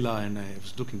in that Killa and I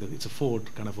was looking, it's a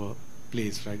fort kind of a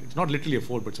place, right? It's not literally a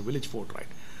fort, but it's a village fort, right?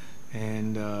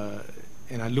 And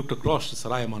I looked across to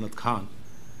Sarai Amanat Khan,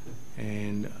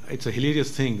 and it's a hilarious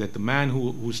thing that the man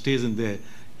who stays in there,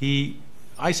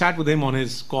 I sat with him on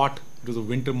his cot. It was a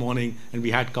winter morning, and we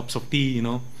had cups of tea, you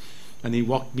know, and he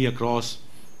walked me across,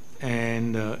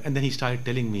 and then he started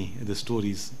telling me the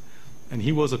stories. And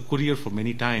he was a courier for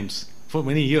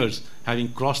many years,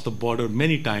 having crossed the border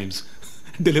many times,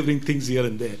 delivering things here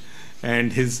and there.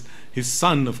 And his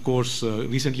son, of course,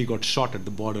 recently got shot at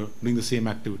the border doing the same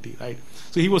activity, right?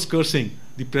 So he was cursing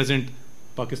the present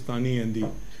Pakistani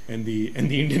and the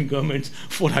Indian governments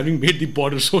for having made the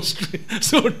border so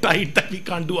tight that we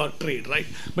can't do our trade, right?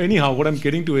 But anyhow, what I'm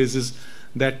getting to is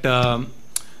that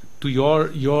to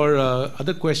your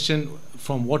other question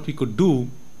from what we could do.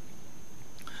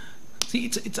 See,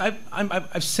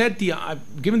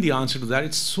 I've given the answer to that.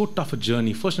 It's so tough a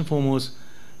journey. First and foremost,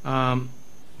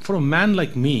 for a man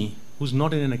like me, who's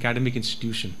not in an academic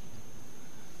institution,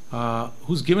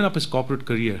 who's given up his corporate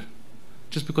career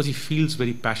just because he feels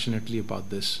very passionately about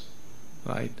this,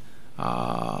 right?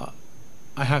 I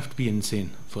have to be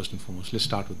insane, first and foremost. Let's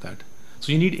start with that.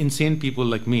 So you need insane people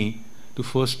like me to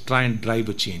first try and drive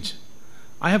a change.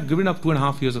 I have given up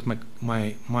 2.5 years of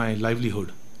my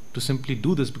livelihood to simply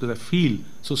do this because I feel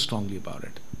so strongly about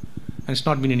it. And it's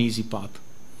not been an easy path.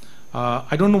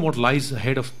 I don't know what lies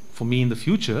ahead for me in the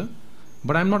future,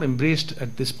 but I'm not embraced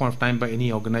at this point of time by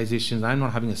any organizations. I'm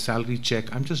not having a salary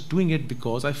check. I'm just doing it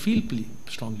because I feel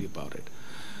strongly about it.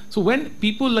 So when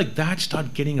people like that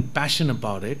start getting a passion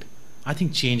about it, I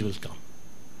think change will come.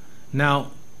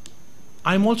 Now,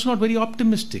 I'm also not very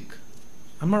optimistic.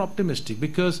 I'm not optimistic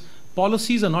because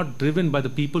policies are not driven by the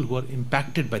people who are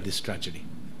impacted by this tragedy.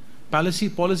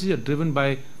 Policies are driven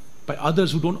by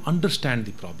others who don't understand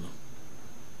the problem,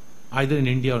 either in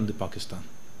India or in Pakistan.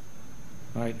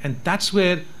 Right? And that's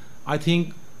where I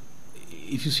think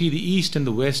if you see the East and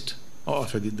the West,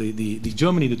 the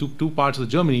Germany, the two parts of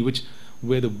the Germany,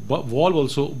 where the wall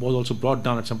was also brought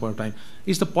down at some point of time,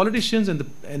 is the politicians and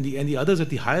the others at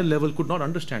the higher level could not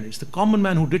understand it. It's the common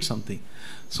man who did something.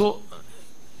 So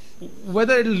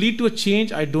whether it'll lead to a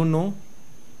change, I don't know,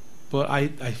 but I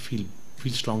feel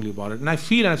strongly about it. And I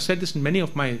feel, and I've said this in many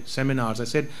of my seminars, I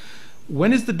said,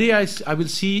 when is the day I will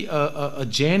see a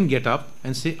Jain get up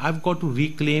and say, I've got to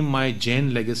reclaim my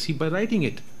Jain legacy by writing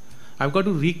it. I've got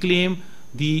to reclaim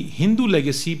the Hindu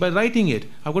legacy by writing it.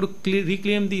 I've got to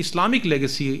reclaim the Islamic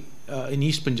legacy in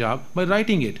East Punjab by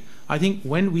writing it. I think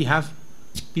when we have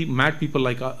mad people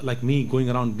like me going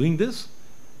around doing this,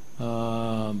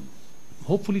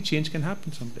 hopefully change can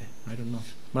happen someday. I don't know.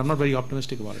 But I'm not very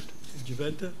optimistic about it.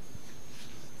 Javed?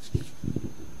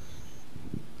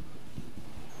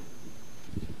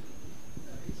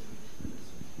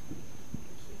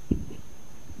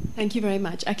 Thank you very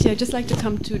much. Actually, I'd just like to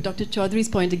come to Dr. Chaudhry's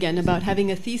point again about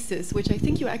having a thesis, which I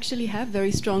think you actually have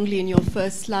very strongly in your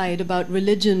first slide about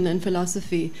religion and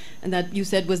philosophy, and that you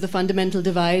said was the fundamental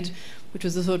divide, which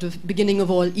was the sort of beginning of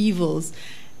all evils.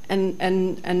 And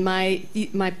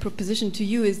my proposition to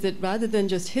you is that rather than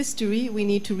just history, we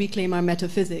need to reclaim our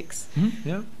metaphysics. Mm-hmm.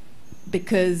 Yeah.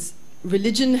 Because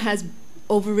religion has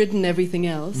overridden everything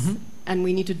else, and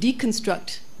we need to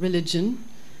deconstruct religion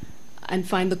and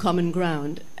find the common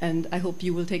ground. And I hope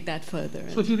you will take that further.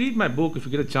 So if you read my book, if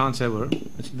you get a chance ever,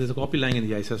 there's a copy lying in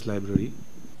the ISS library.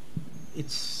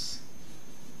 It's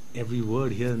every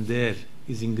word here and there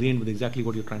is ingrained with exactly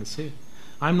what you're trying to say.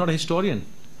 I'm not a historian.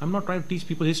 I'm not trying to teach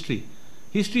people history.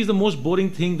 History is the most boring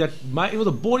thing it was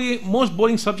the most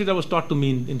boring subject that was taught to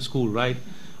me in school, right?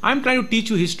 I'm trying to teach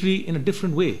you history in a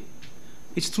different way.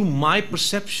 It's through my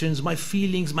perceptions, my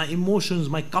feelings, my emotions,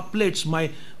 my couplets,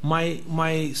 my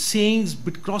sayings,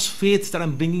 but cross faiths that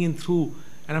I'm bringing in through,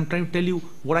 and I'm trying to tell you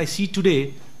what I see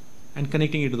today and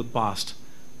connecting it to the past.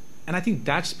 And I think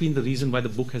that's been the reason why the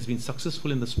book has been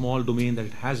successful in the small domain that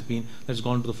it has been, that's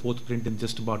gone to the 4th print in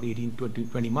just about 18,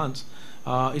 20 months.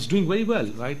 It's doing very well,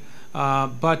 right?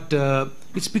 But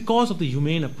it's because of the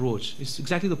humane approach. It's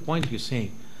exactly the point that you're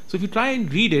saying. So if you try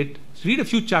and read it, read a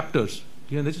few chapters.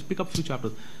 Let's just pick up a few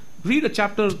chapters. Read a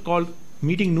chapter called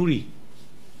Meeting Nuri.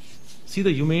 See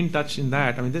the humane touch in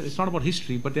that. I mean, it's not about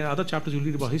history, but there are other chapters you'll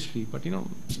read about history. But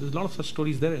there's a lot of such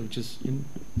stories there, which is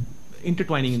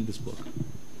intertwining in this book.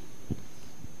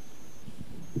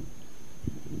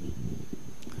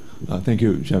 Thank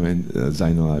you, Chairman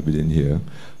Zainal Abidin here.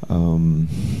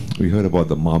 We heard about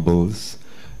the marbles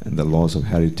and the loss of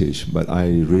heritage, but I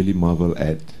really marvel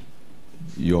at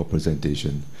your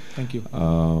presentation. Thank you.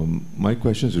 My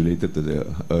question is related to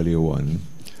the earlier one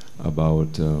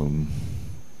about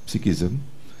Sikhism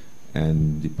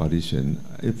and the partition.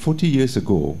 40 years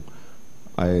ago,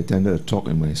 I attended a talk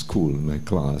in my school, in my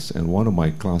class, and one of my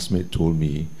classmates told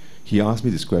me, he asked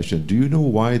me this question, do you know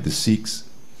why the Sikhs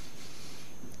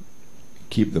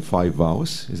keep the 5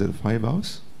 vows? Is it 5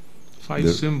 vows? 5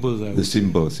 symbols, I would the say.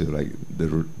 symbols, like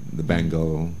the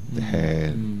bangle, the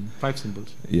hair. 5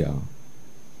 symbols. Yeah.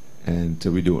 And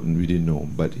we didn't know.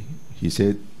 But he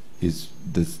said, is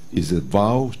a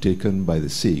vow taken by the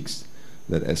Sikhs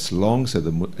that as long as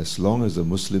the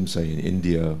Muslims are in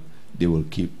India, they will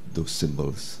keep those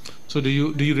symbols. So do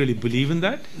you really believe in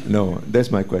that? No,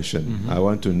 that's my question. I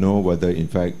want to know whether in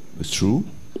fact it's true,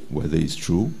 whether it's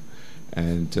true.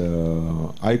 And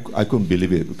I couldn't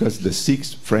believe it because the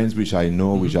 6 friends which I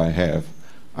know, which I have,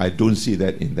 I don't see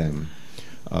that in them.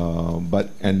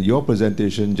 And your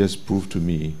presentation just proved to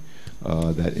me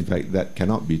that in fact that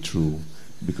cannot be true,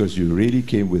 because you really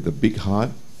came with a big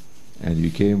heart and you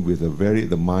came with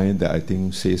the mind that I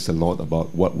think says a lot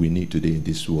about what we need today in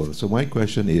this world. So my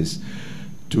question is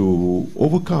to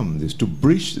overcome this, to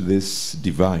bridge this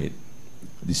divide,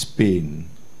 this pain.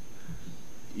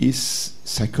 Is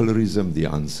secularism the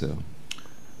answer?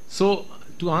 So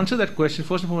to answer that question,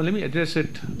 first of all, let me address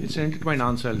it. It's an intertwined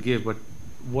answer I'll give, but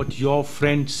what your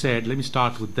friend said, let me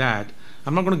start with that.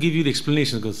 I'm not going to give you the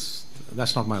explanation because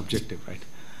that's not my objective, right?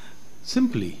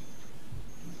 Simply,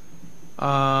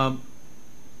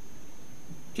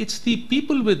 it's the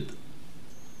people with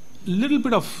little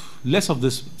bit of less of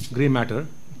this grey matter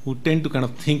who tend to kind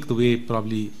of think the way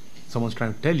probably someone's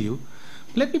trying to tell you.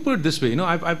 Let me put it this way,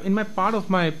 I've in my part of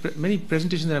my many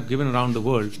presentations that I've given around the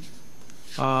world,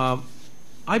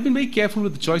 I've been very careful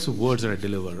with the choice of words that I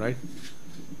deliver, right?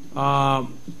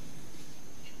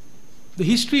 The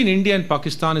history in India and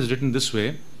Pakistan is written this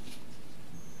way.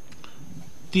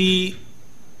 The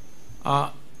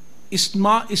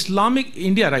Islamic,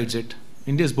 India writes it,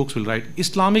 India's books will write,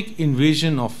 Islamic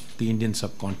invasion of the Indian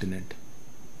subcontinent.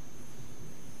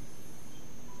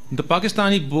 The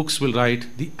Pakistani books will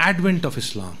write the advent of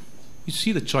Islam. You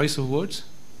see the choice of words?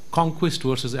 Conquest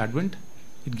versus advent.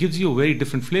 It gives you a very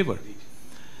different flavor.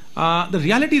 The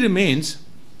reality remains,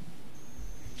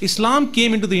 Islam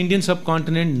came into the Indian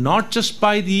subcontinent not just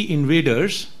by the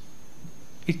invaders,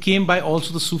 it came by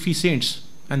also the Sufi saints,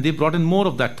 and they brought in more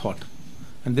of that thought.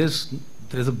 And there's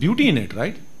a beauty in it,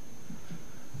 right?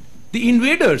 The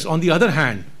invaders, on the other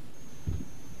hand,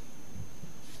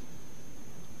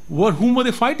 whom were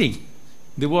they fighting?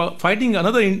 They were fighting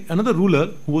another ruler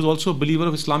who was also a believer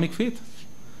of Islamic faith.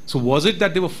 So was it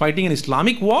that they were fighting an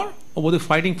Islamic war, or were they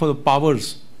fighting for the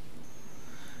powers?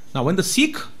 Now when the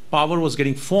Sikh power was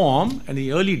getting formed in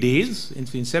the early days, in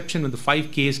the inception, when the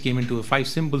 5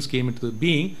 symbols came into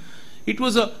being, it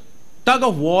was a tug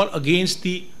of war against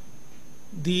the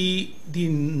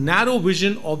narrow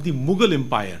vision of the Mughal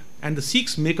Empire. And the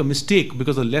Sikhs make a mistake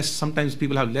because sometimes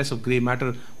people have less of grey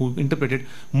matter who interpret it.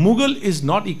 Mughal is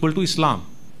not equal to Islam.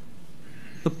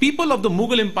 The people of the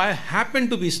Mughal Empire happen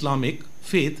to be Islamic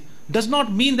faith, does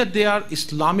not mean that they are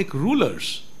Islamic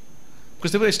rulers.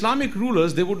 Because if they were Islamic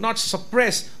rulers, they would not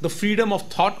suppress the freedom of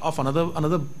thought of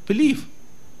another belief.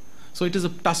 So it is a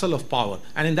tussle of power.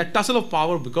 And in that tussle of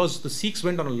power, because the Sikhs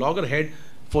went on a loggerhead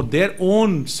for their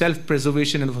own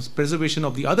self-preservation and for preservation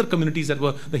of the other communities that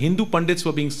were, the Hindu Pandits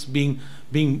were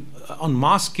being on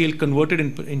mass scale converted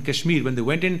in Kashmir. When they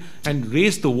went in and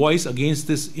raised the voice against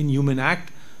this inhuman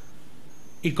act,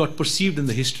 it got perceived in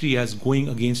the history as going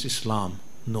against Islam.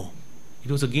 No.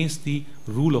 It was against the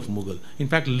rule of Mughal. In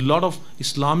fact, a lot of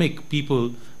Islamic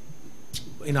people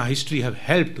in our history have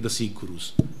helped the Sikh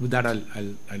gurus. With that,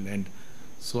 I'll end.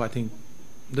 So I think,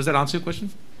 does that answer your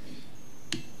question?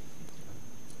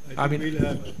 I think we'll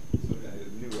have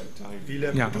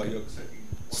yeah.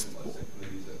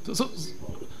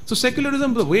 So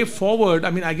secularism, the way forward,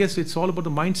 I mean, I guess it's all about the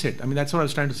mindset. I mean, that's what I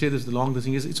was trying to say this, the long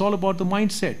thing is, it's all about the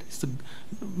mindset. It's the,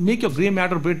 make your gray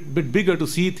matter a bit bigger to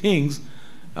see things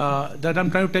that I'm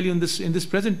trying to tell you in this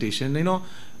presentation. You know,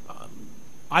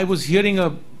 I was hearing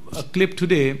a clip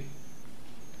today.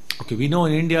 Okay, we know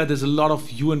in India there's a lot of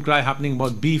hue and cry happening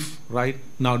about beef, right,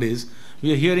 nowadays.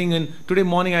 We are hearing, and today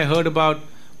morning I heard about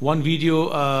one video,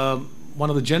 one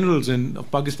of the generals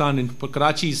of Pakistan in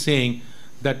Karachi is saying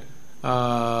that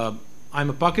I'm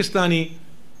a Pakistani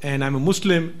and I'm a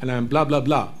Muslim and I'm blah blah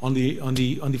blah on the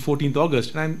 14th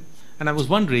August, and I was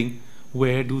wondering,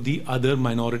 where do the other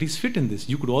minorities fit in this?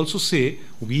 You could also say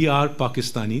we are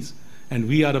Pakistanis and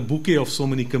we are a bouquet of so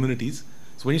many communities.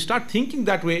 So when you start thinking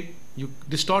that way, you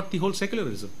distort the whole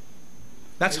secularism.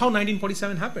 That's how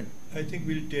 1947 happened. I think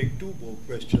we'll take two more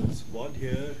questions, one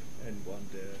here and one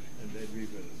there, and then we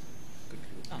will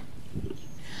conclude.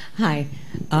 Hi.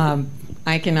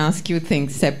 I can ask you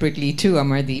things separately too,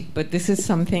 Amardeep, but this is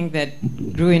something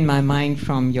that grew in my mind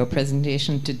from your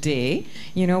presentation today.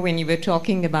 You know, when you were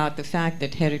talking about the fact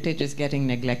that heritage is getting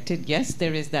neglected, yes,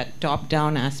 there is that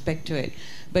top-down aspect to it.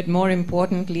 But more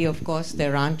importantly, of course,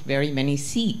 there aren't very many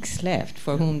Sikhs left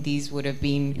for whom these would have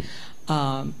been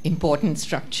important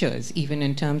structures, even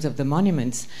in terms of the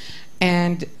monuments.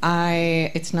 And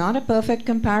it's not a perfect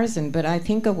comparison, but I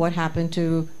think of what happened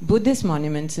to Buddhist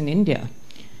monuments in India.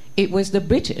 It was the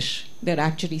British that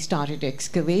actually started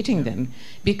excavating them,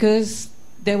 because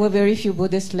there were very few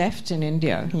Buddhists left in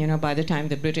India, you know, by the time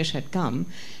the British had come.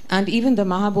 And even the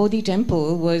Mahabodhi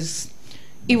temple was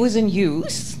in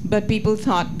use, but people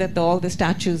thought that all the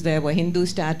statues there were Hindu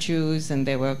statues, and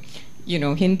there were, you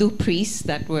know, Hindu priests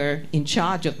that were in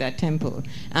charge of that temple.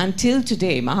 Until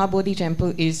today, Mahabodhi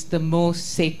temple is the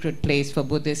most sacred place for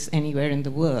Buddhists anywhere in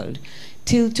the world.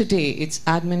 Till today, its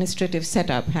administrative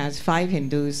setup has 4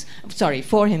 Hindus,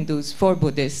 4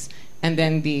 Buddhists, and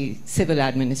then the civil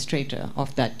administrator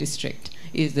of that district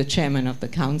is the chairman of the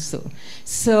council.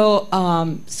 So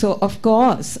of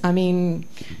course, I mean,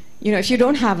 you know, if you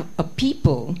don't have a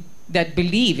people that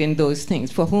believe in those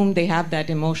things, for whom they have that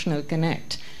emotional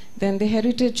connect, then the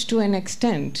heritage, to an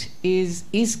extent, is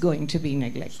going to be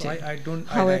neglected. So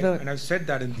However, and I've said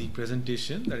that in the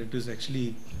presentation, that it is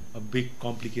actually a big,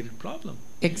 complicated problem.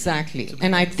 Exactly.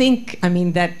 And I think, I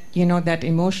mean, that, you know, that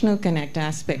emotional connect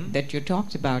aspect that you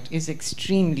talked about is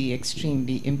extremely,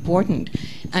 extremely important.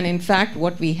 And in fact,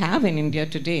 what we have in India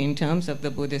today in terms of the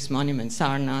Buddhist monuments,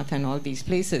 Sarnath and all these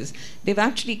places, they've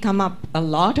actually come up, a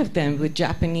lot of them, with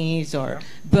Japanese or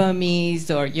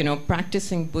Burmese or, you know,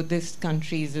 practicing Buddhist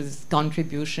countries as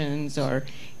contributions or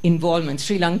involvement,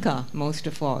 Sri Lanka most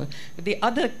of all. But the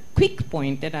other quick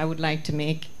point that I would like to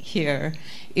make here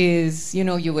is, you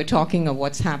know, you were talking of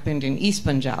what's happened in East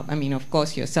Punjab. I mean, of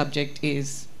course, your subject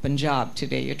is Punjab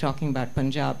today. You're talking about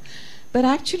Punjab. But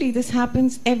actually, this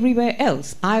happens everywhere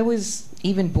else. I was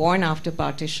even born after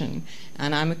partition,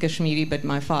 and I'm a Kashmiri, but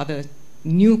my father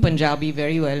knew Punjabi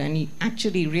very well, and he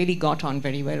actually really got on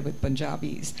very well with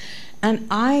Punjabis. And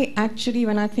I actually,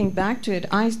 when I think back to it,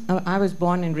 I was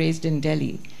born and raised in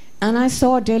Delhi, and I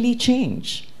saw Delhi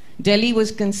change. Delhi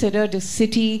was considered a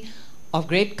city of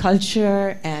great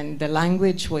culture, and the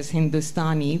language was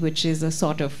Hindustani, which is a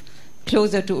sort of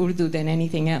closer to Urdu than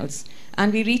anything else.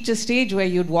 And we reached a stage where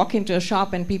you'd walk into a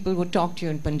shop and people would talk to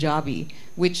you in Punjabi,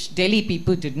 which Delhi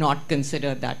people did not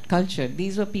consider that culture.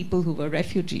 These were people who were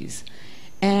refugees.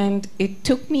 And it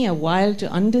took me a while to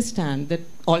understand that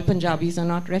all Punjabis are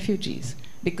not refugees,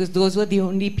 because those were the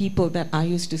only people that I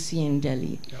used to see in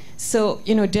Delhi. Yep. So,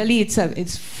 you know, Delhi itself,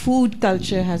 its food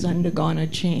culture has undergone a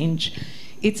change.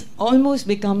 It's almost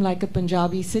become like a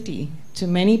Punjabi city to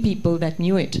many people that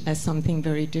knew it as something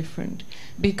very different,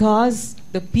 because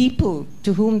the people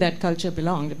to whom that culture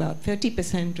belonged, about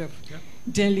 30% of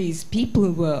Delhi's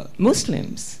people were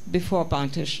Muslims before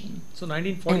partition. So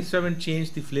 1947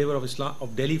 changed the flavor of Islam,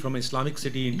 of Delhi, from an Islamic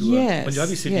city into a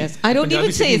Punjabi city. Yes, I don't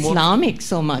even say Islamic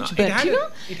so much, but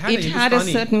it had a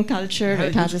certain culture,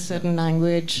 it had a certain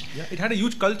language. Yeah, it had a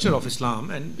huge culture of Islam,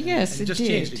 and yes, it just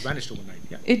changed. It vanished overnight.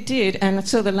 Yeah. It did, and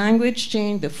so the language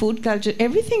changed, the food culture,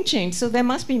 everything changed. So there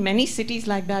must be many cities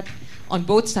like that on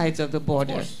both sides of the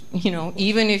border. You know,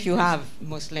 even if you have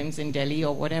Muslims in Delhi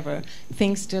or whatever,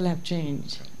 things still have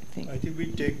changed. I think we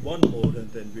take one more and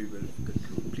then we will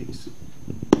conclude, please.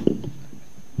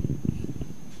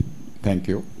 Thank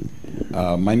you.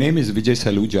 My name is Vijay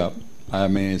Saluja. I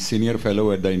am a senior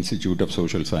fellow at the Institute of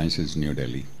Social Sciences, New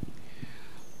Delhi.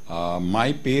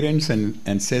 My parents and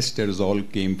ancestors all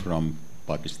came from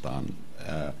Pakistan,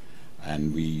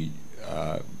 and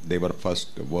they were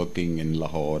first working in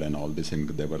Lahore and all this, and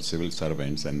they were civil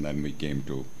servants, and then we came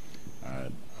to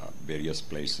various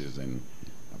places in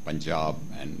Punjab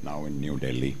and now in New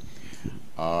Delhi.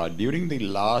 During the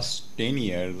last 10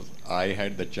 years, I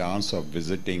had the chance of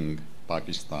visiting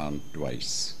Pakistan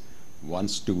twice.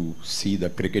 Once to see the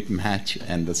cricket match,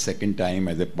 and the second time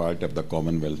as a part of the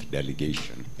Commonwealth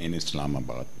delegation in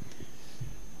Islamabad.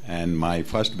 And my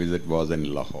first visit was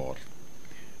in Lahore.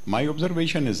 My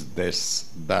observation is this,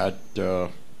 that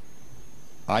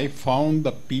I found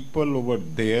the people over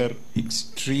there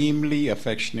extremely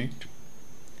affectionate,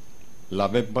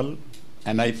 lovable,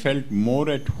 and I felt more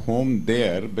at home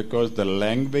there because the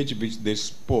language which they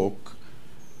spoke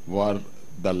were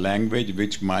the language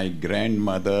which my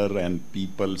grandmother and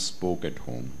people spoke at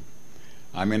home.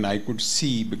 I mean, I could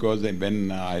see, because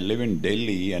when I live in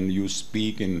Delhi and you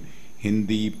speak in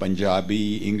Hindi,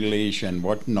 Punjabi, English and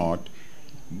whatnot,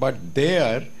 but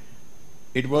there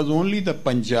it was only the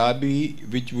Punjabi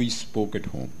which we spoke at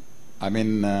home. I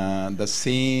mean, the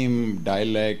same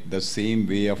dialect, the same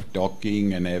way of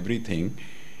talking and everything.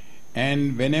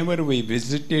 And whenever we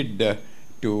visited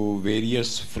to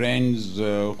various friends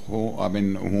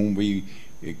whom we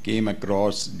came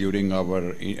across during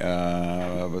our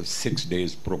 6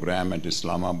 days program at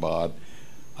Islamabad,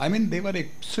 I mean, they were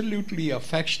absolutely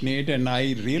affectionate, and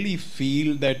I really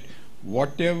feel that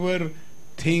whatever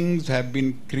things have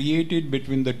been created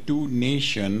between the two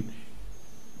nations,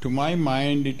 to my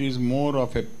mind, it is more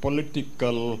of a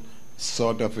political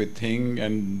sort of a thing,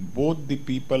 and both the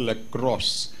people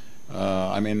across,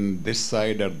 I mean, this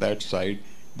side or that side,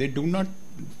 they do not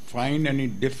find any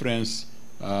difference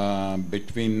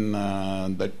between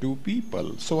the two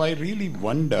people. So I really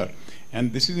wonder,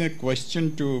 and this is a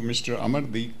question to Mr.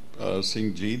 Amardeep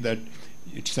Singh ji, that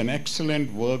it's an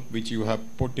excellent work which you have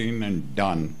put in and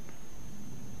done.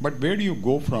 But where do you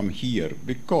go from here?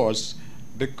 Because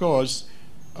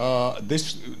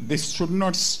this should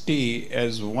not stay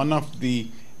as one of the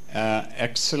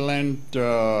excellent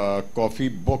coffee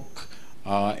book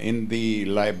in the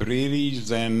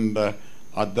libraries and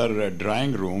other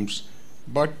drawing rooms,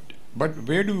 but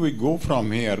where do we go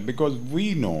from here? Because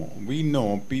we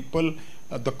know people,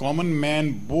 the common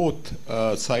man, both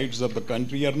sides of the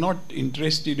country are not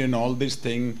interested in all this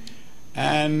thing,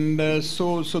 and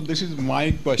so this is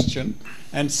my question.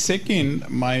 And second,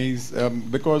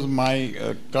 because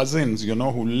my cousins,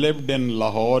 who lived in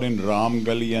Lahore, in Ram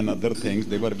Gali and other things,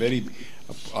 they were very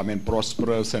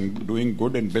prosperous and doing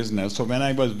good in business. So when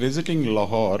I was visiting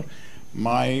Lahore,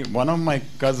 one of my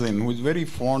cousin, who is very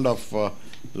fond of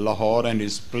Lahore and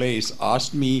his place,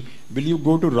 asked me, will you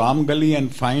go to Ram Gali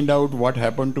and find out what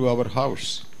happened to our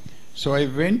house? So I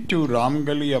went to Ram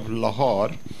Gali of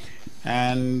Lahore,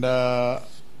 and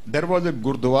there was a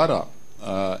Gurdwara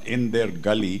in their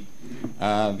gully,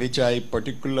 which I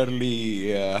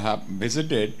particularly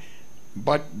visited,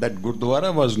 but that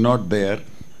Gurdwara was not there.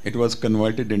 It was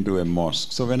converted into a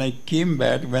mosque. So when I came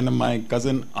back, when my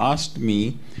cousin asked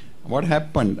me, what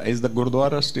happened? Is the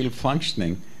Gurdwara still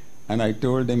functioning? And I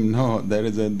told him, no, the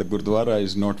Gurdwara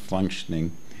is not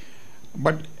functioning.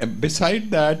 But beside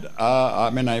that,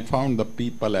 I found the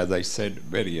people, as I said,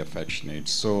 very affectionate.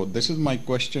 So this is my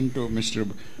question to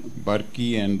Mr.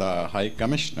 Burki and the High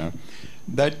Commissioner,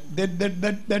 that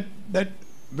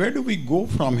where do we go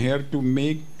from here to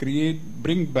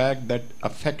bring back that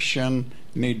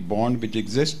affectionate bond which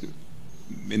exists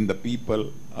in the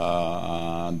people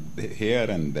here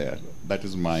and there? That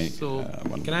is my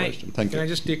one question. Thank you. Can I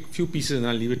just take a few pieces and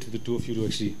I'll leave it to the two of you to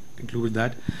actually conclude with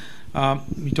that.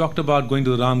 We talked about going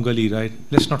to the Ram Gali, right?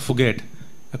 Let's not forget,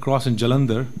 across in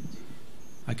Jalandhar,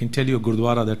 I can tell you a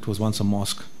Gurdwara that was once a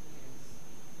mosque.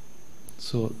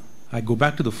 So I go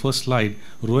back to the first slide,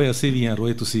 Roye Asevi and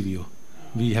Roye Tusivio.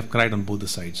 We have cried on both the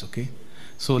sides, okay?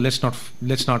 So let's not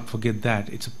forget that.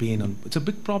 It's a pain, it's a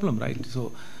big problem, right?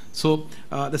 So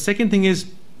the second thing is,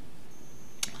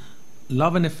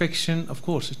 love and affection, of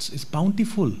course, it's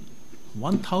bountiful.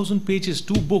 1,000 pages,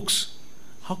 2 books.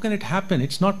 How can it happen?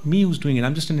 It's not me who's doing it.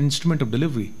 I'm just an instrument of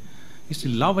delivery. It's the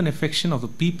love and affection of the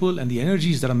people and the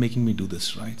energies that are making me do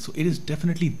this, right? So it is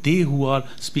definitely they who are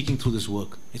speaking through this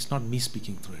work. It's not me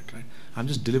speaking through it, right? I'm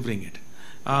just delivering it.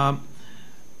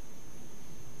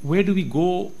 Where do we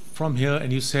go from here?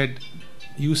 And you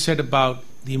said about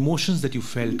the emotions that you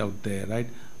felt out there, right?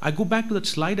 I go back to that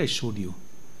slide I showed you.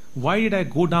 Why did I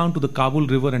go down to the Kabul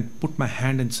River and put my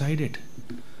hand inside it?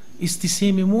 It's the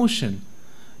same emotion.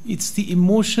 It's the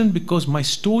emotion because my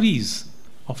stories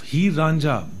of Heer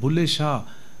Ranja, Bulle Shah,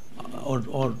 or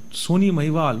Soni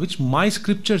Mahiwal, which my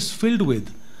scriptures filled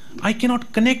with, I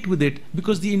cannot connect with it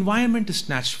because the environment is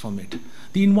snatched from it.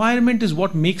 The environment is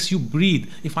what makes you breathe.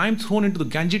 If I'm thrown into the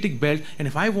Gangetic belt, and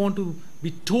if I want to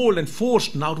be told and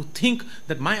forced now to think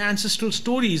that my ancestral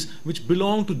stories, which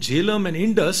belong to Jhelum and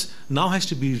Indus, now has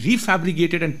to be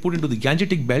refabricated and put into the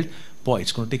Gangetic belt, boy,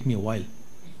 it's going to take me a while.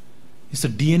 It's the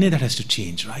DNA that has to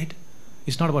change, right?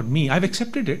 It's not about me. I've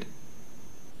accepted it.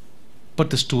 But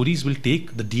the stories will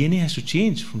take, the DNA has to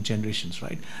change from generations,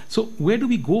 right? So where do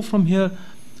we go from here?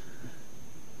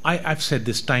 I've said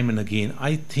this time and again.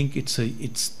 I think it's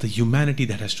the humanity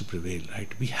that has to prevail, right?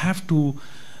 We have to,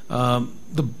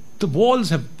 the walls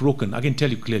have broken. I can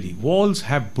tell you clearly, walls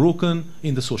have broken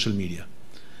in the social media.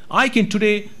 I can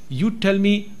today, you tell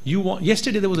me,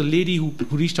 yesterday there was a lady who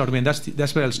reached out to me, and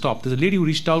that's where I'll stop. There's a lady who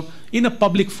reached out in a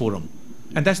public forum,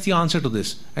 and that's the answer to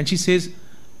this. And she says,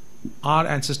 our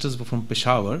ancestors were from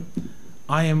Peshawar.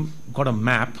 I am got a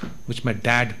map which my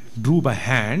dad drew by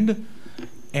hand,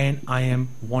 and I am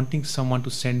wanting someone to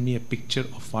send me a picture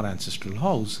of our ancestral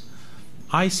house.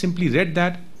 I simply read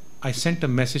that. I sent a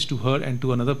message to her and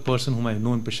to another person whom I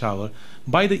know in Peshawar.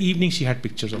 By the evening, she had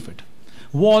pictures of it.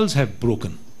 Walls have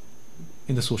broken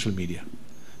in the social media.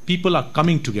 People are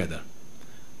coming together.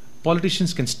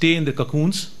 Politicians can stay in their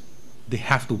cocoons. They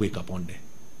have to wake up one day.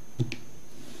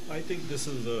 I think this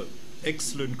is an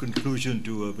excellent conclusion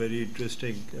to a very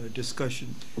interesting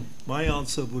discussion. My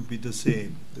answer would be the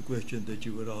same, the question that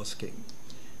you were asking,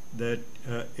 that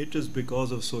it is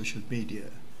because of social media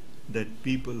that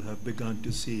people have begun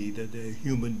to see that there are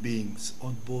human beings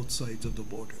on both sides of the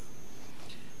border.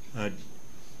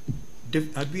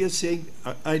 We are saying,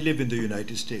 I live in the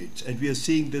United States, and we are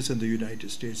seeing this in the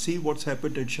United States. See what's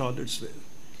happened in Charlottesville,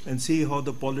 and see how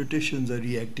the politicians are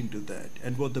reacting to that,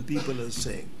 and what the people are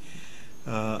saying.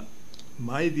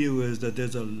 My view is that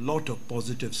there's a lot of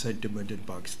positive sentiment in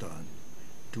Pakistan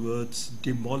towards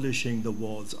demolishing the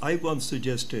walls. I once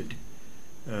suggested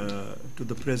to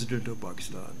the President of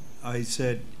Pakistan, I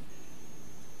said,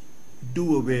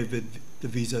 do away with the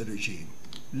visa regime.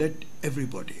 Let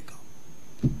everybody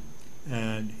come.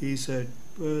 And he said,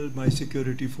 well, my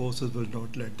security forces will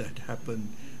not let that happen.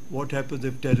 What happens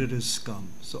if terrorists come?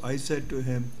 So I said to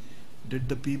him, did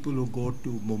the people who go to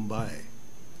Mumbai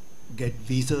get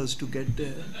visas to get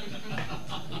there?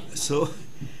 So,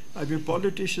 I mean,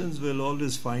 politicians will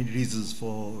always find reasons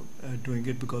for doing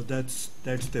it because that's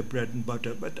their bread and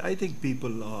butter. But I think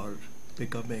people are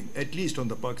becoming, at least on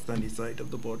the Pakistani side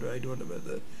of the border, I don't know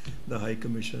whether the High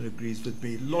Commissioner agrees with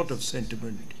me, a lot of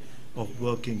sentiment of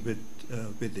working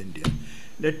with India.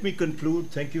 Let me conclude.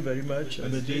 Thank you very much,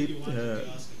 Amardeep.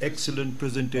 Excellent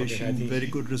presentation, very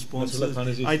good responses.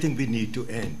 I think we need to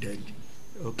end.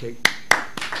 Okay.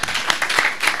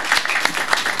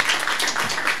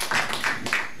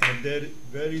 And there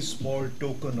very small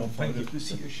token of our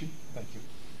appreciation. Thank you.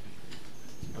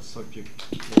 A subject.